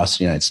from across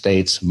the United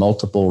States,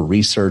 multiple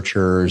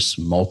researchers,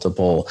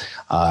 multiple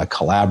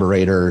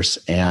collaborators,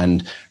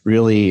 and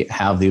really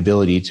have the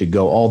ability to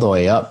go all the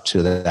way up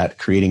to that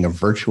creating a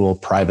virtual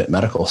private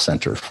medical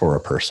center for a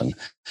person.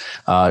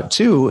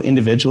 To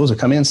individuals that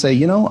come in and say,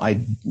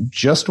 I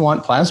just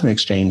want plasma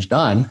exchange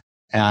done.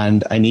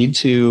 And I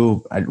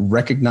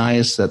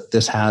recognize that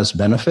this has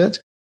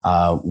benefit.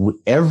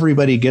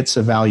 Everybody gets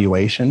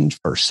evaluation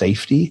for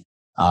safety.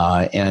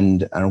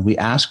 And we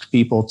ask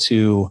people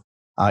to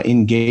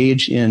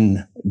engage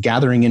in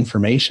gathering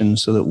information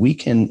so that we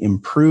can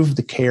improve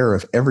the care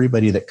of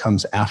everybody that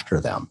comes after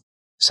them.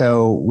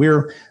 So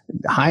we're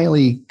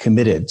highly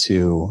committed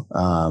to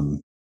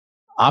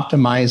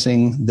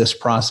optimizing this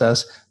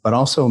process, but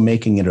also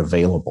making it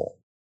available.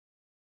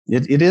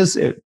 It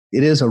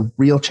is a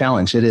real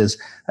challenge. It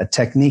is a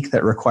technique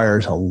that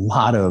requires a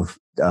lot of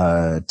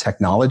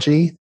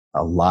technology,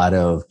 a lot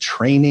of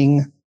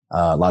training,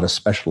 a lot of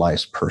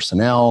specialized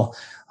personnel.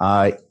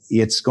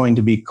 It's going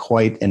to be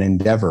quite an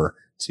endeavor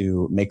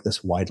to make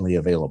this widely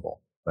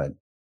available. But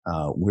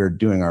we're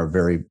doing our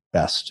very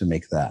best to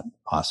make that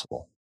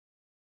possible.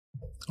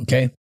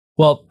 Okay.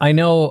 Well, I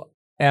know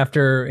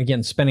after,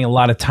 again, spending a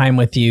lot of time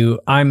with you,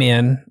 I'm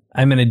going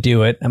to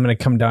do it. I'm going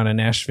to come down to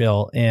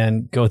Nashville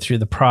and go through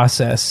the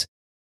process.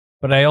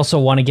 But I also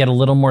want to get a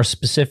little more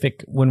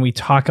specific when we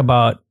talk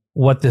about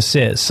what this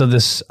is. So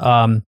this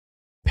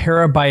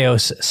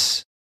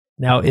parabiosis.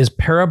 Now, is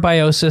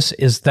parabiosis,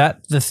 is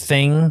that the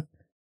thing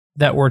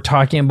that we're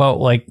talking about,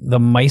 like the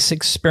mice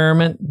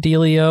experiment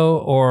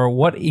dealio, or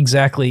what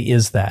exactly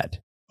is that?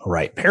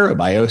 Right.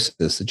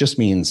 Parabiosis, it just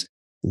means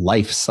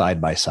life side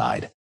by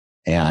side.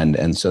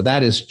 And so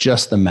that is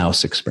just the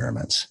mouse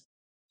experiments.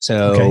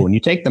 So when you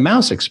take the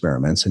mouse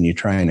experiments and you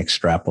try and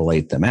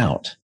extrapolate them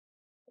out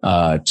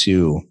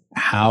to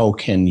how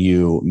can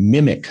you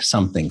mimic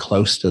something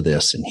close to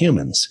this in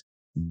humans,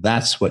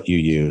 that's what you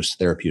use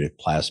therapeutic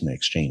plasma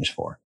exchange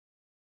for.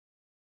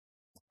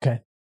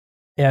 Okay.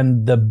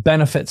 And the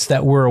benefits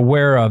that we're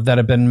aware of that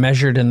have been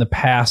measured in the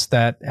past,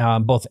 that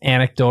both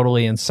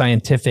anecdotally and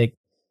scientific,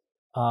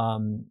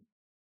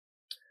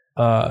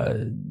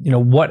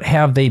 what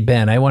have they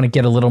been? I want to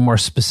get a little more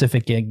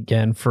specific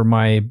again for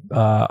my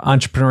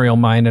entrepreneurial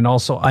mind. And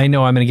also, I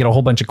know I'm going to get a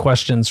whole bunch of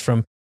questions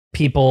from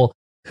people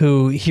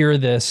who hear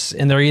this,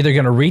 and they're either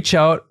going to reach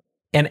out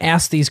and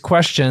ask these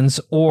questions,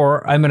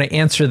 or I'm going to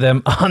answer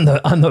them on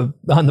the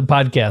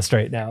podcast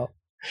right now.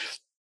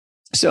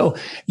 So,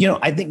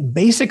 I think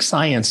basic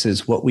science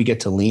is what we get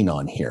to lean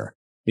on here,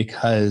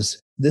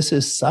 because this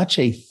is such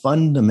a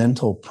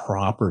fundamental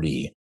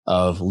property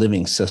of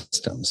living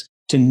systems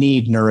to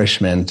need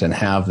nourishment and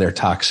have their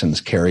toxins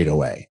carried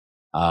away.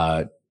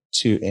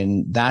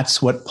 And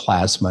that's what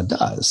plasma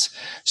does.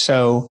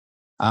 So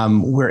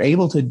we're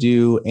able to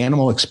do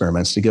animal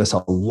experiments to give us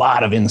a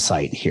lot of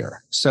insight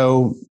here.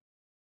 So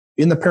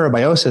in the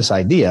parabiosis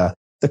idea,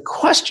 the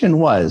question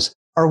was,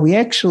 are we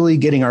actually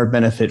getting our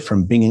benefit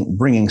from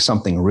bringing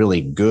something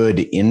really good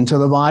into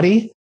the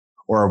body?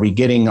 Or are we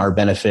getting our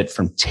benefit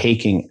from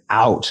taking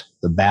out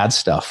the bad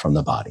stuff from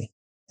the body?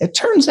 It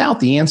turns out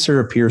the answer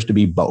appears to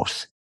be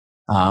both.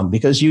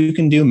 Because you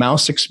can do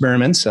mouse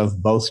experiments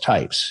of both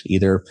types,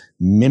 either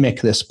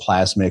mimic this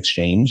plasma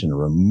exchange and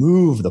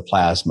remove the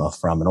plasma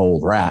from an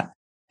old rat,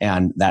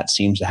 and that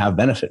seems to have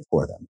benefit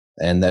for them.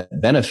 And that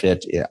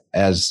benefit,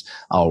 as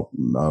I'll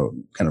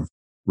kind of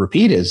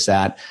repeat, is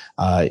that,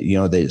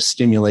 the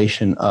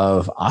stimulation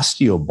of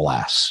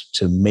osteoblasts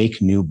to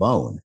make new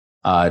bone,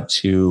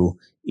 to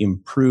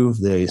improve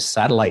the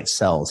satellite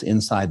cells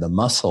inside the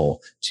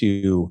muscle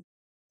to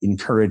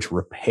encourage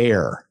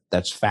repair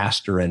that's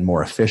faster and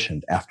more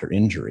efficient after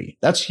injury.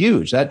 That's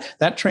huge.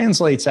 That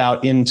translates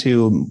out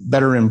into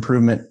better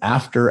improvement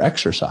after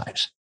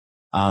exercise.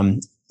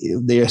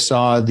 They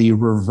saw the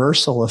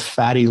reversal of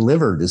fatty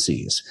liver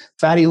disease.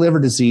 Fatty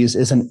liver disease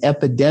is an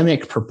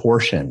epidemic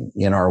proportion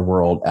in our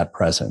world at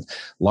present,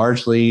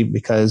 largely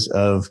because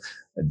of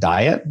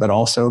diet, but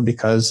also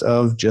because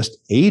of just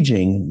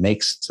aging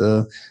makes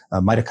the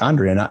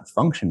mitochondria not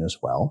function as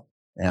well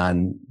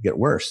and get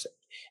worse.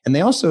 And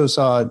they also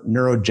saw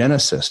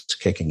neurogenesis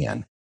kicking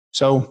in.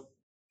 So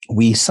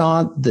we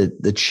saw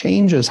the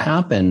changes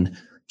happen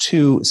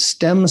to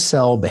stem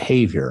cell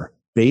behavior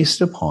based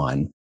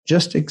upon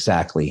just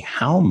exactly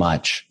how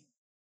much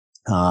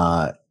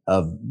of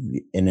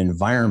an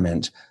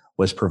environment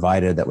was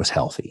provided that was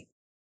healthy.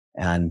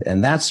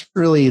 And that's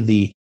really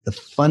the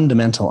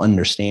fundamental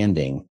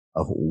understanding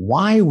of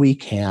why we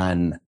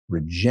can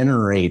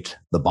regenerate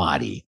the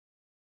body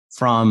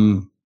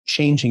from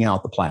changing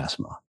out the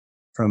plasma.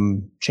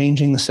 From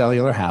changing the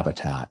cellular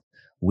habitat,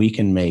 we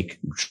can make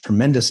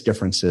tremendous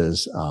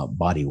differences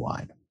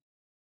body-wide.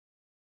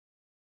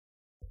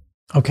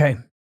 Okay.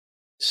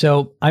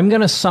 So I'm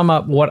going to sum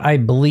up what I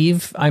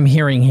believe I'm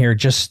hearing here.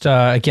 Just,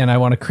 again, I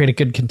want to create a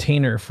good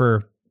container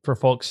for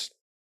folks.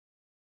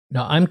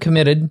 Now, I'm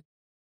committed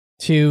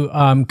to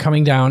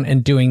coming down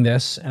and doing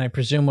this. And I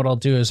presume what I'll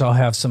do is I'll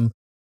have some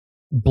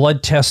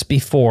blood tests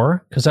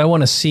before, because I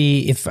want to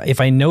see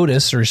if I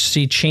notice or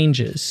see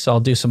changes. So I'll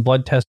do some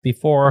blood tests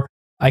before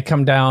I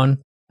come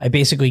down. I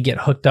basically get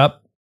hooked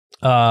up.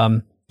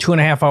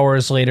 2.5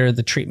 hours later,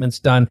 the treatment's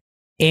done.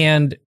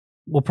 And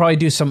we'll probably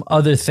do some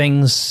other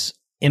things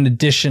in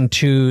addition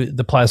to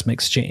the plasma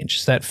exchange.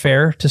 Is that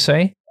fair to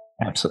say?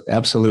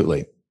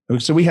 Absolutely.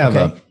 So we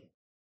have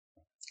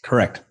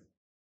correct.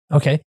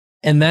 Okay.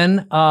 And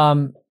then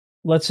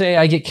let's say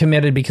I get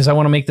committed because I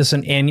want to make this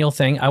an annual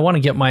thing. I want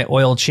to get my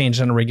oil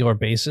changed on a regular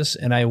basis,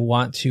 and I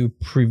want to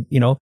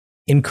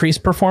increase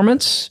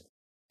performance,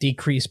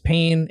 decrease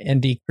pain,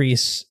 and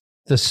decrease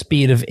the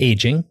speed of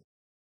aging.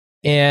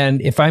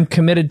 And if I'm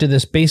committed to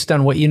this based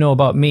on what you know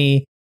about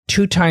me,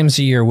 2 times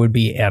a year would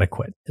be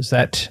adequate. Is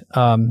that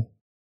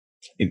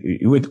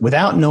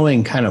without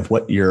knowing kind of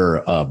what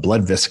your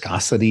blood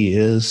viscosity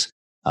is,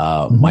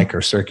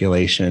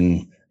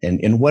 microcirculation,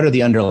 and what are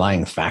the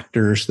underlying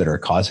factors that are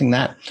causing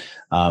that?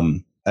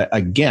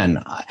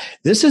 again,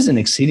 this is an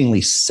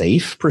exceedingly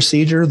safe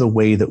procedure, the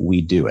way that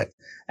we do it.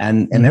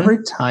 And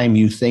every time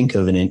you think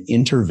of an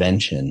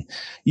intervention,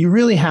 you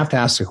really have to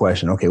ask the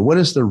question, okay, what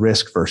is the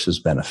risk versus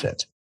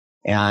benefit?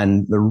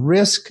 And the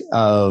risk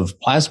of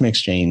plasma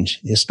exchange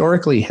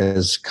historically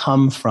has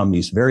come from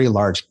these very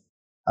large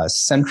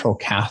central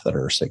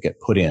catheters that get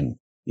put in,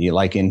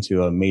 like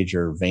into a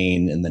major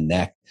vein in the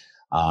neck.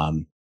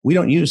 We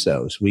don't use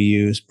those. We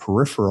use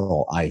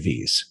peripheral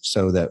IVs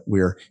so that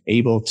we're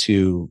able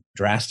to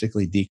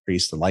drastically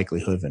decrease the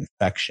likelihood of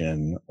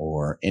infection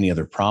or any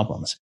other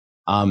problems.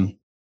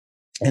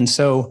 And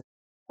so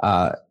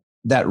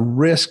that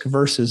risk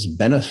versus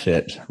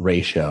benefit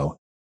ratio,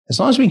 as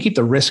long as we can keep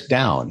the risk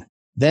down,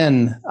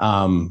 then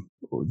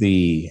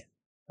the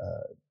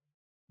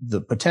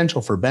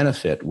potential for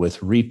benefit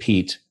with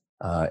repeat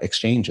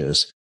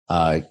exchanges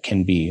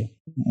can be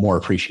more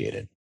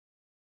appreciated.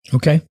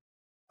 Okay.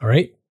 All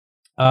right.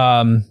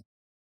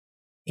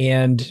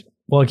 And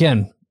well,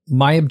 again,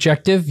 my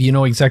objective, you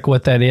know exactly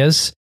what that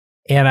is.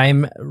 And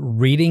I'm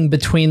reading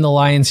between the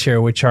lines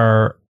here, which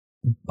are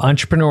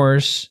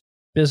entrepreneurs,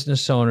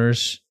 business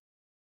owners,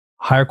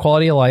 higher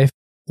quality of life,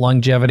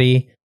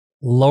 longevity,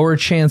 lower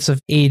chance of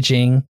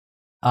aging,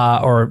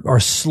 or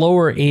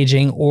slower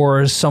aging,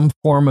 or some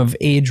form of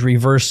age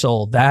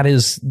reversal. That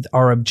is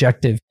our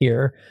objective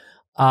here.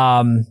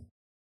 And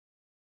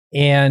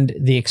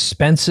the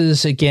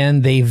expenses,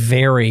 again, they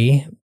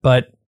vary,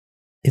 but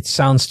it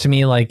sounds to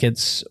me like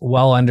it's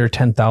well under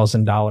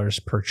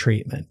 $10,000 per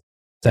treatment.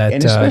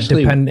 That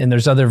depend, and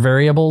there's other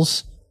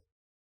variables.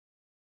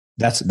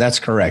 That's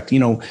correct.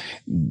 When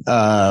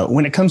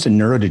it comes to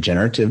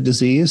neurodegenerative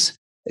disease,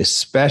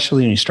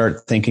 especially when you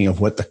start thinking of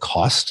what the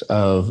cost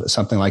of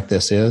something like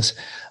this is,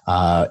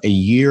 a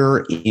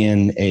year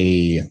in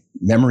a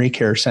memory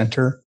care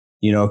center,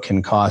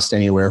 can cost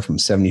anywhere from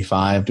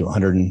 $75,000 to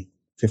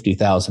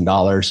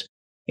 $150,000.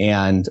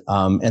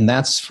 And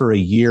that's for a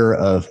year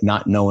of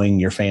not knowing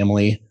your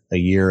family, a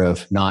year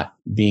of not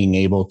being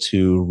able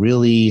to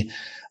really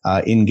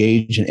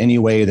engage in any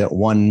way that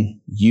one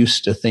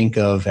used to think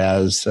of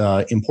as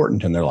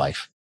important in their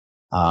life.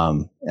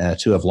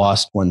 To have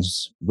lost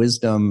one's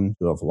wisdom,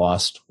 to have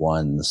lost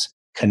one's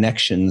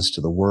connections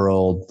to the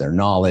world, their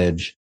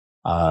knowledge,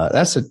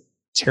 that's a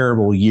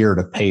terrible year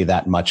to pay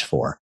that much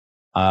for.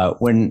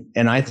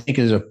 And I think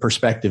as a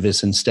perspective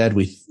is instead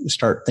we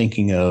start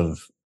thinking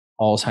of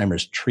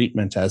Alzheimer's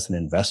treatment as an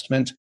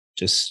investment.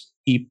 Just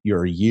keep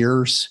your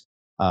years,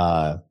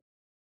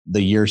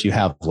 the years you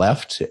have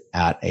left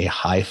at a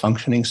high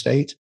functioning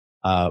state.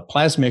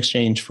 Plasma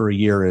exchange for a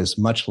year is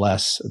much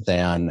less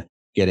than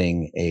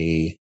getting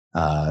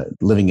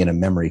living in a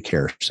memory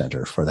care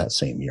center for that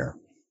same year.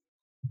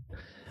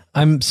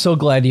 I'm so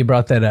glad you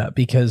brought that up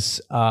because,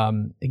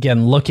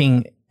 again,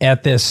 looking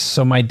at this,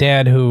 so my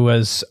dad, who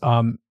was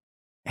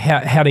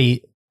had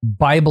a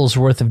Bible's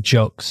worth of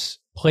jokes,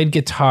 played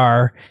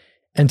guitar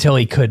until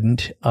he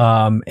couldn't,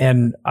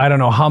 and I don't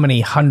know how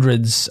many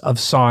hundreds of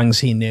songs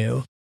he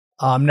knew.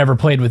 Never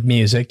played with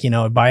music,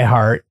 by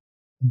heart.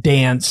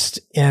 Danced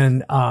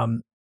in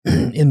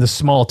the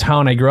small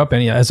town I grew up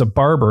in as a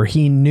barber.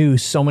 He knew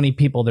so many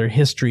people, their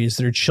histories,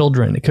 their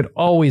children. It could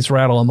always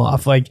rattle them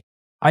off. Like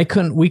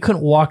we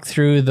couldn't walk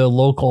through the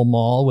local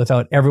mall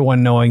without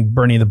everyone knowing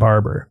Bernie the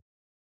barber.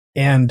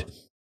 And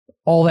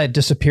all that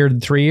disappeared in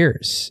 3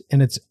 years,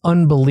 and it's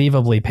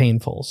unbelievably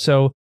painful.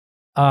 So,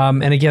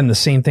 and again, the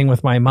same thing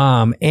with my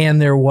mom.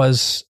 And there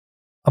was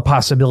a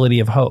possibility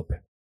of hope.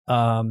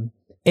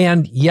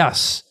 And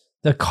yes,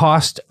 the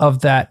cost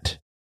of that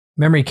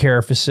memory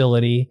care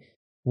facility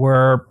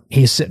where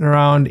he's sitting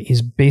around,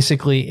 he's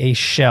basically a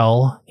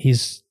shell.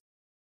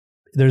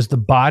 There's the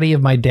body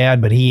of my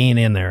dad, but he ain't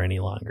in there any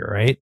longer,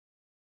 right?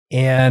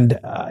 And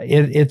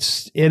it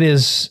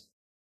is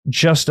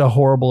just a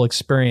horrible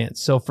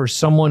experience. So for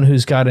someone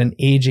who's got an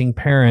aging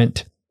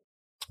parent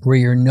where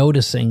you're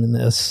noticing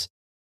this,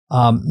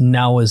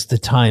 now is the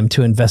time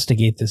to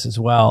investigate this as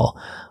well.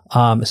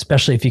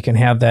 Especially if you can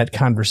have that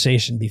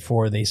conversation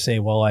before they say,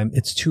 well,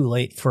 it's too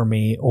late for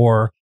me,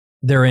 or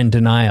they're in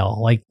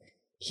denial. Like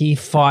he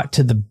fought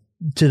to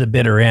the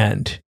bitter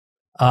end,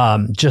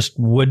 just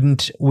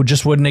wouldn't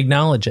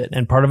acknowledge it.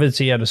 And part of it is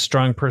he had a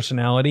strong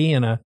personality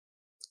and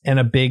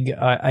a big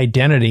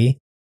identity,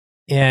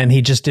 and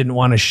he just didn't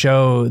want to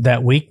show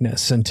that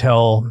weakness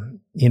until,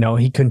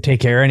 he couldn't take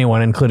care of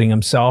anyone, including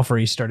himself, or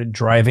he started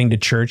driving to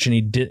church and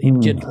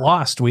he'd get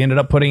lost. We ended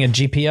up putting a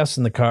GPS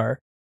in the car.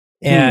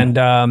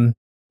 And,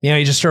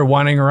 he just started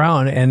wandering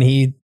around, and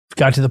he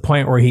got to the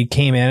point where he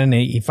came in and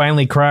he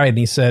finally cried and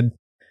he said,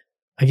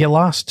 I get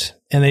lost.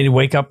 And then he'd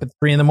wake up at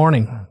 3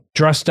 a.m,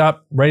 dressed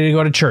up, ready to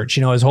go to church.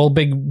 His whole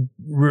big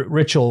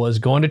ritual was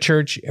going to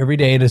church every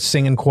day to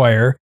sing in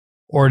choir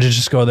or to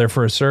just go there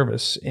for a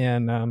service.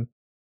 And,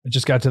 it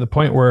just got to the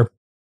point where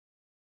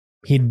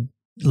he'd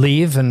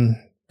leave and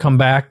come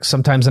back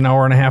sometimes an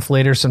hour and a half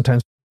later,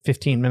 sometimes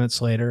 15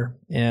 minutes later,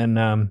 and,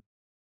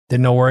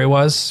 didn't know where he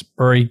was,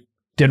 or he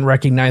didn't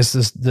recognize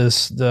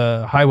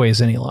the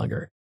highways any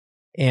longer.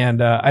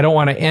 And I don't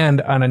want to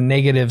end on a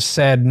negative,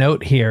 sad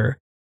note here,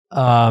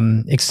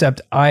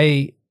 except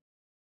I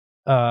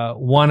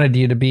wanted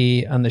you to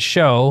be on the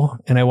show,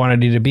 and I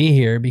wanted you to be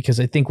here because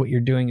I think what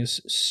you're doing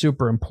is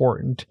super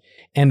important,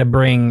 and to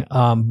bring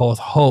both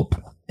hope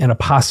and a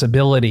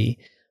possibility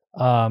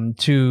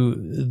to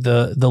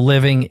the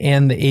living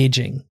and the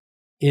aging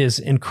is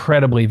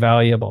incredibly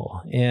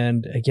valuable.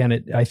 And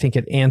again, I think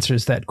it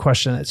answers that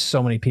question that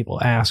so many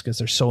people ask because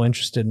they're so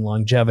interested in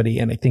longevity.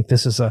 And I think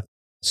this is a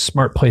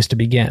smart place to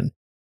begin.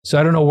 So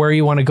I don't know where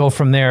you want to go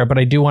from there, but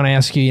I do want to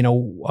ask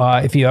you,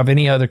 if you have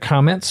any other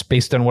comments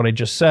based on what I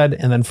just said.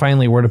 And then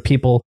finally, where do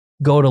people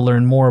go to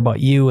learn more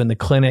about you and the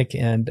clinic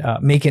and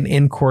make an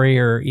inquiry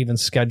or even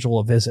schedule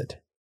a visit?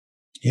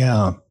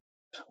 Yeah.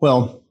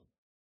 Well,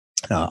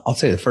 I'll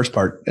say the first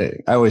part.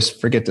 I always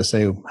forget to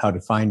say how to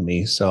find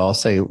me. So I'll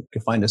say you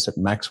can find us at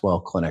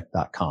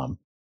maxwellclinic.com,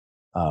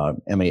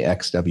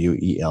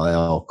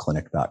 MAXWELL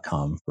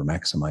clinic.com for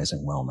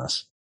maximizing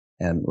wellness.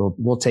 And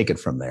we'll take it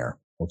from there.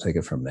 We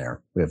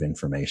have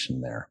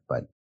information there.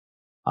 But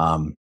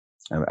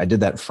I did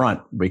that front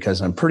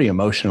because I'm pretty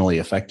emotionally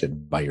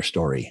affected by your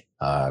story.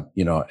 I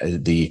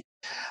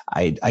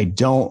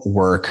don't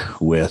work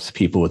with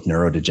people with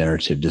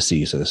neurodegenerative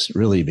diseases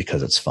really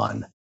because it's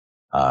fun.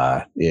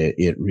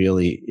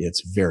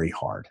 It's very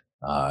hard,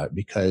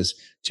 because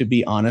to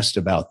be honest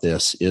about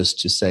this is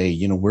to say,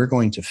 we're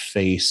going to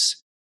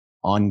face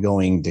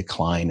ongoing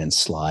decline and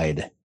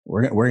slide.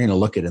 We're going to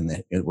look it in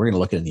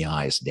the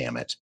eyes. Damn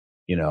it.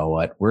 You know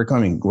what? We're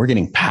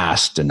getting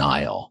past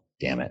denial.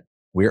 Damn it.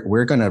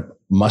 We're going to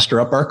muster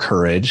up our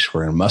courage.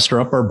 We're going to muster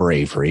up our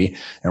bravery,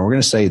 and we're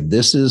going to say,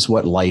 this is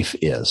what life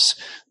is.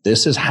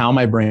 This is how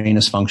my brain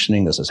is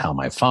functioning. This is how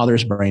my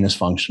father's brain is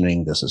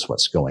functioning. This is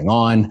what's going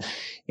on.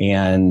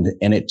 And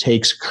it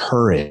takes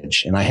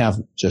courage. And I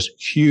have just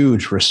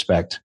huge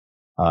respect.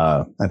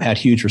 I've had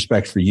huge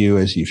respect for you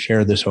as you've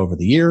shared this over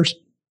the years.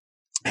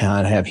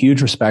 And I have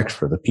huge respect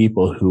for the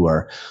people who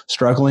are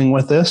struggling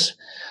with this.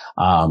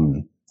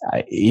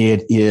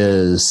 It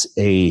is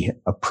a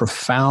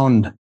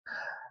profound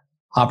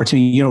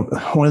opportunity.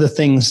 One of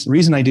the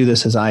reason I do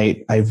this is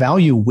I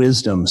value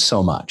wisdom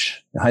so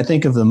much. I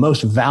think of the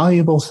most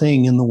valuable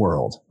thing in the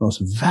world, most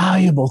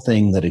valuable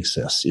thing that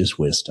exists is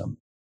wisdom.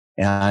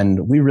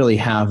 And we really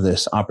have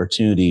this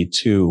opportunity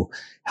to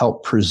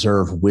help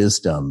preserve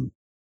wisdom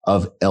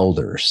of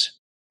elders.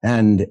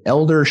 And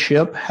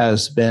eldership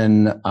has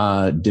been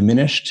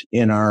diminished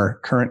in our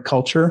current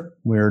culture.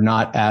 We're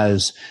not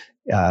as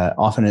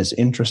often as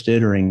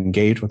interested or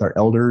engaged with our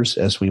elders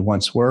as we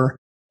once were.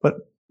 But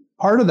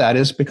part of that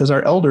is because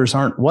our elders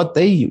aren't what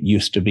they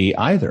used to be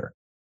either.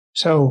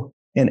 So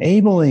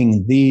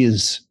enabling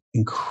these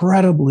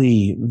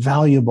incredibly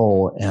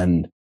valuable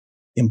and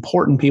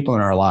important people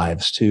in our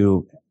lives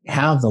to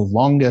have the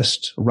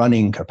longest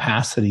running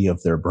capacity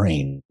of their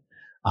brain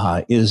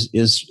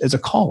is a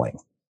calling.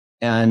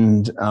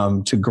 And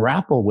to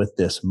grapple with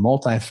this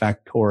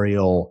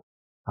multifactorial,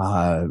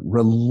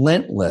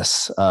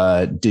 relentless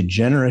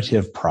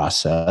degenerative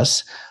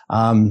process,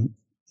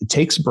 it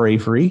takes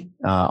bravery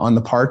on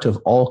the part of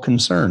all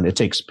concerned. It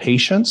takes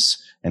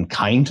patience and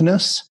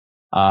kindness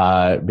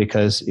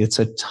because it's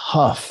a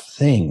tough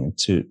thing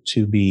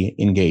to be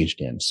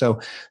engaged in. So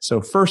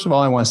first of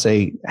all, I want to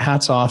say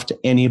hats off to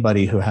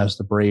anybody who has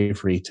the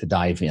bravery to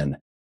dive in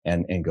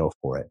and go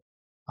for it.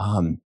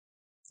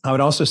 I would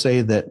also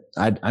say that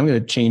I'm going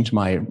to change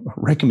my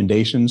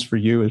recommendations for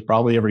you is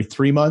probably every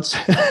 3 months.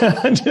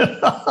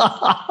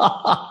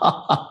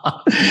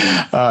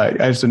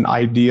 As an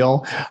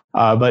ideal,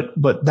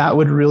 but that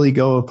would really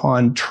go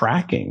upon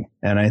tracking.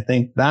 And I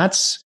think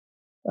that's,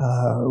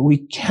 we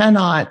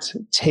cannot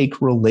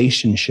take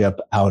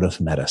relationship out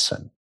of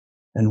medicine.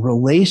 And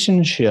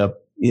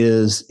relationship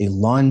is a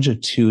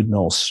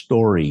longitudinal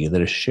story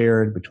that is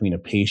shared between a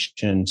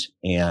patient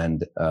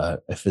and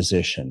a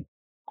physician.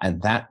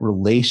 And that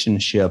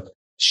relationship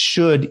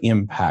should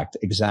impact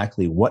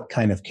exactly what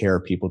kind of care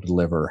people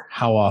deliver,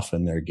 how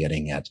often they're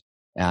getting it,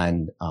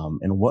 and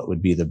what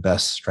would be the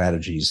best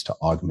strategies to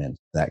augment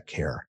that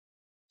care.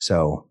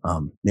 So,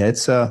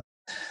 it's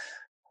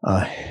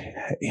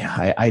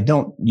I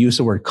don't use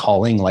the word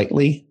calling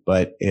lightly,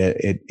 but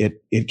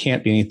it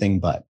can't be anything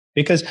but.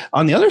 Because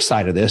on the other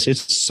side of this,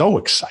 it's so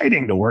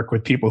exciting to work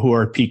with people who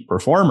are peak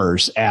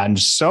performers and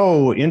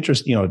so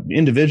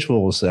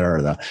individuals that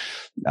are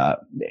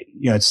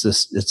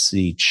it's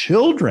the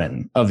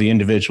children of the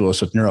individuals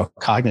with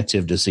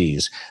neurocognitive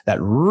disease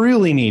that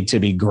really need to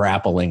be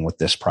grappling with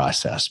this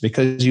process,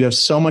 because you have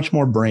so much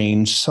more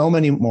brain, so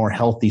many more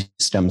healthy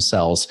stem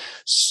cells,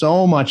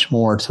 so much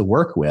more to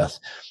work with,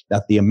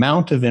 that the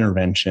amount of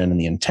intervention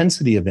and the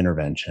intensity of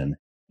intervention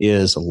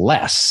is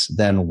less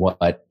than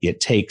what it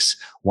takes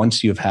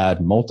once you've had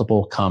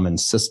multiple common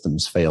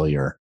systems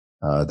failure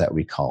that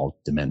we call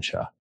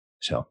dementia.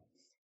 So,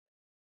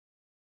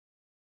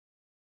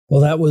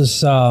 well, that was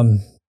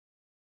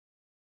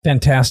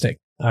fantastic.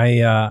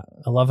 I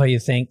love how you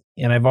think,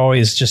 and I've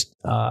always just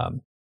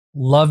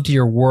loved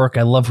your work.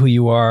 I love who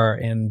you are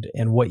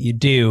and what you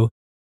do,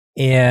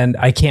 and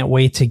I can't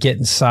wait to get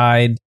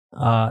inside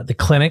the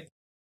clinic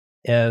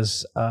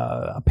as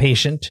a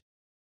patient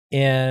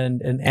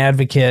and an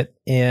advocate,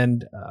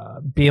 and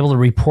be able to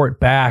report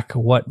back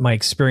what my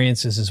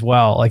experience is as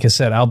well. Like I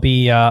said, I'll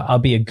be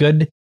a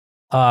good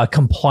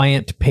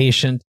compliant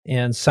patient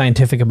and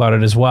scientific about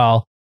it as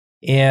well.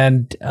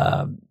 And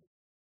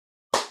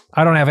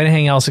I don't have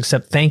anything else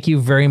except thank you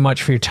very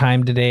much for your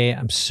time today.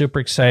 I'm super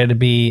excited to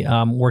be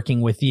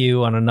working with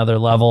you on another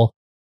level.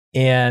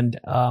 And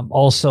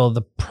also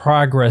the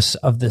progress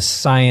of this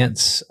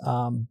science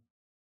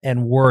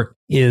and work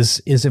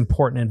is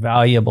important and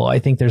valuable. I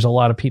think there's a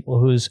lot of people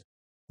whose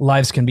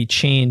lives can be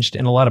changed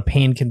and a lot of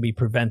pain can be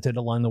prevented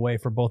along the way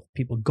for both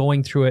people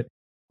going through it,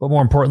 but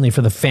more importantly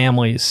for the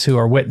families who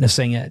are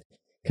witnessing it,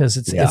 because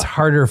it's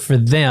harder for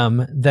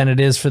them than it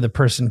is for the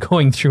person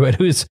going through it,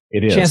 whose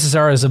chances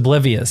are is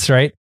oblivious,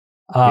 right?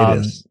 It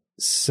is.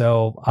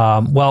 So,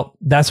 well,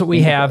 that's what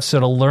we have. So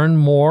to learn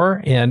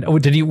more, and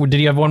did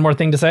you have one more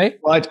thing to say?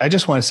 Well, I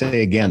just want to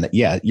say again that,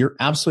 you're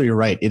absolutely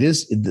right. It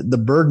is, the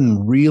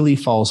burden really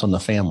falls on the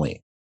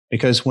family,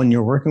 because when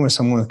you're working with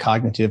someone with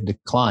cognitive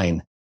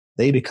decline,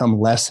 they become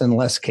less and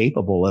less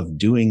capable of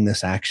doing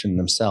this action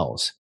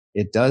themselves.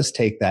 It does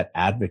take that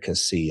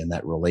advocacy and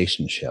that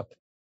relationship.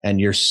 And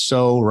you're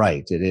so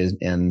right. It is.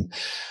 And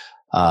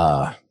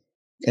I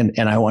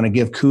want to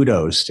give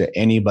kudos to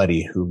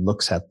anybody who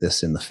looks at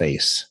this in the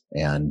face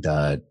and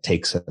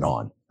takes it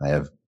on. I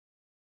have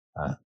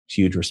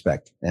huge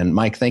respect. And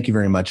Mike, thank you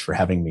very much for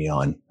having me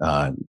on.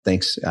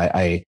 Thanks.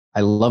 I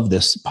love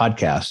this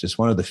podcast. It's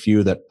one of the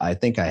few that I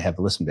think I have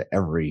listened to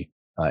every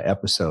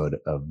episode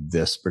of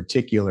this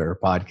particular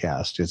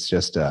podcast. It's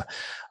just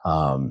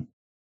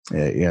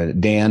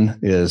Dan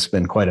has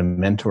been quite a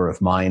mentor of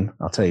mine.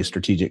 I'll tell you,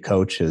 Strategic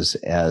Coach is,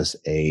 as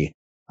a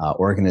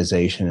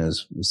organization,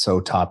 is so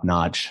top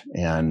notch,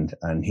 and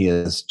he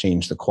has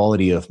changed the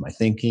quality of my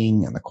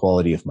thinking and the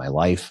quality of my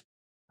life.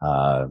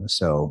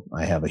 So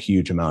I have a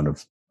huge amount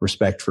of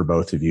respect for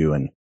both of you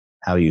and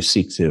how you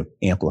seek to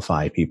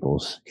amplify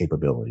people's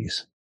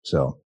capabilities.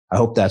 So I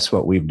hope that's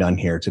what we've done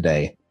here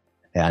today,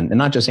 and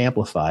not just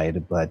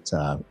amplified, but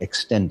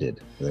extended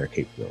their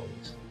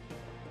capabilities.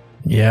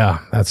 Yeah,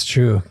 that's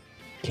true.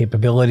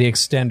 Capability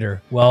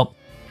extender. Well,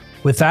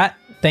 with that,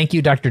 thank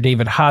you, Dr.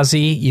 David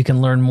Haase. You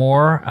can learn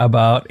more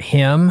about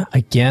him,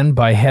 again,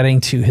 by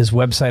heading to his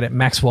website at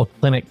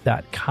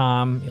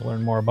maxwellclinic.com. You'll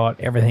learn more about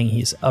everything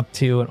he's up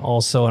to, and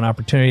also an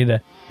opportunity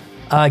to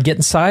get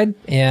inside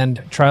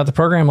and try out the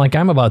program like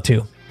I'm about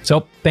to.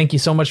 So thank you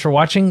so much for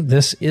watching.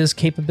 This is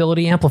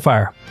Capability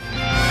Amplifier.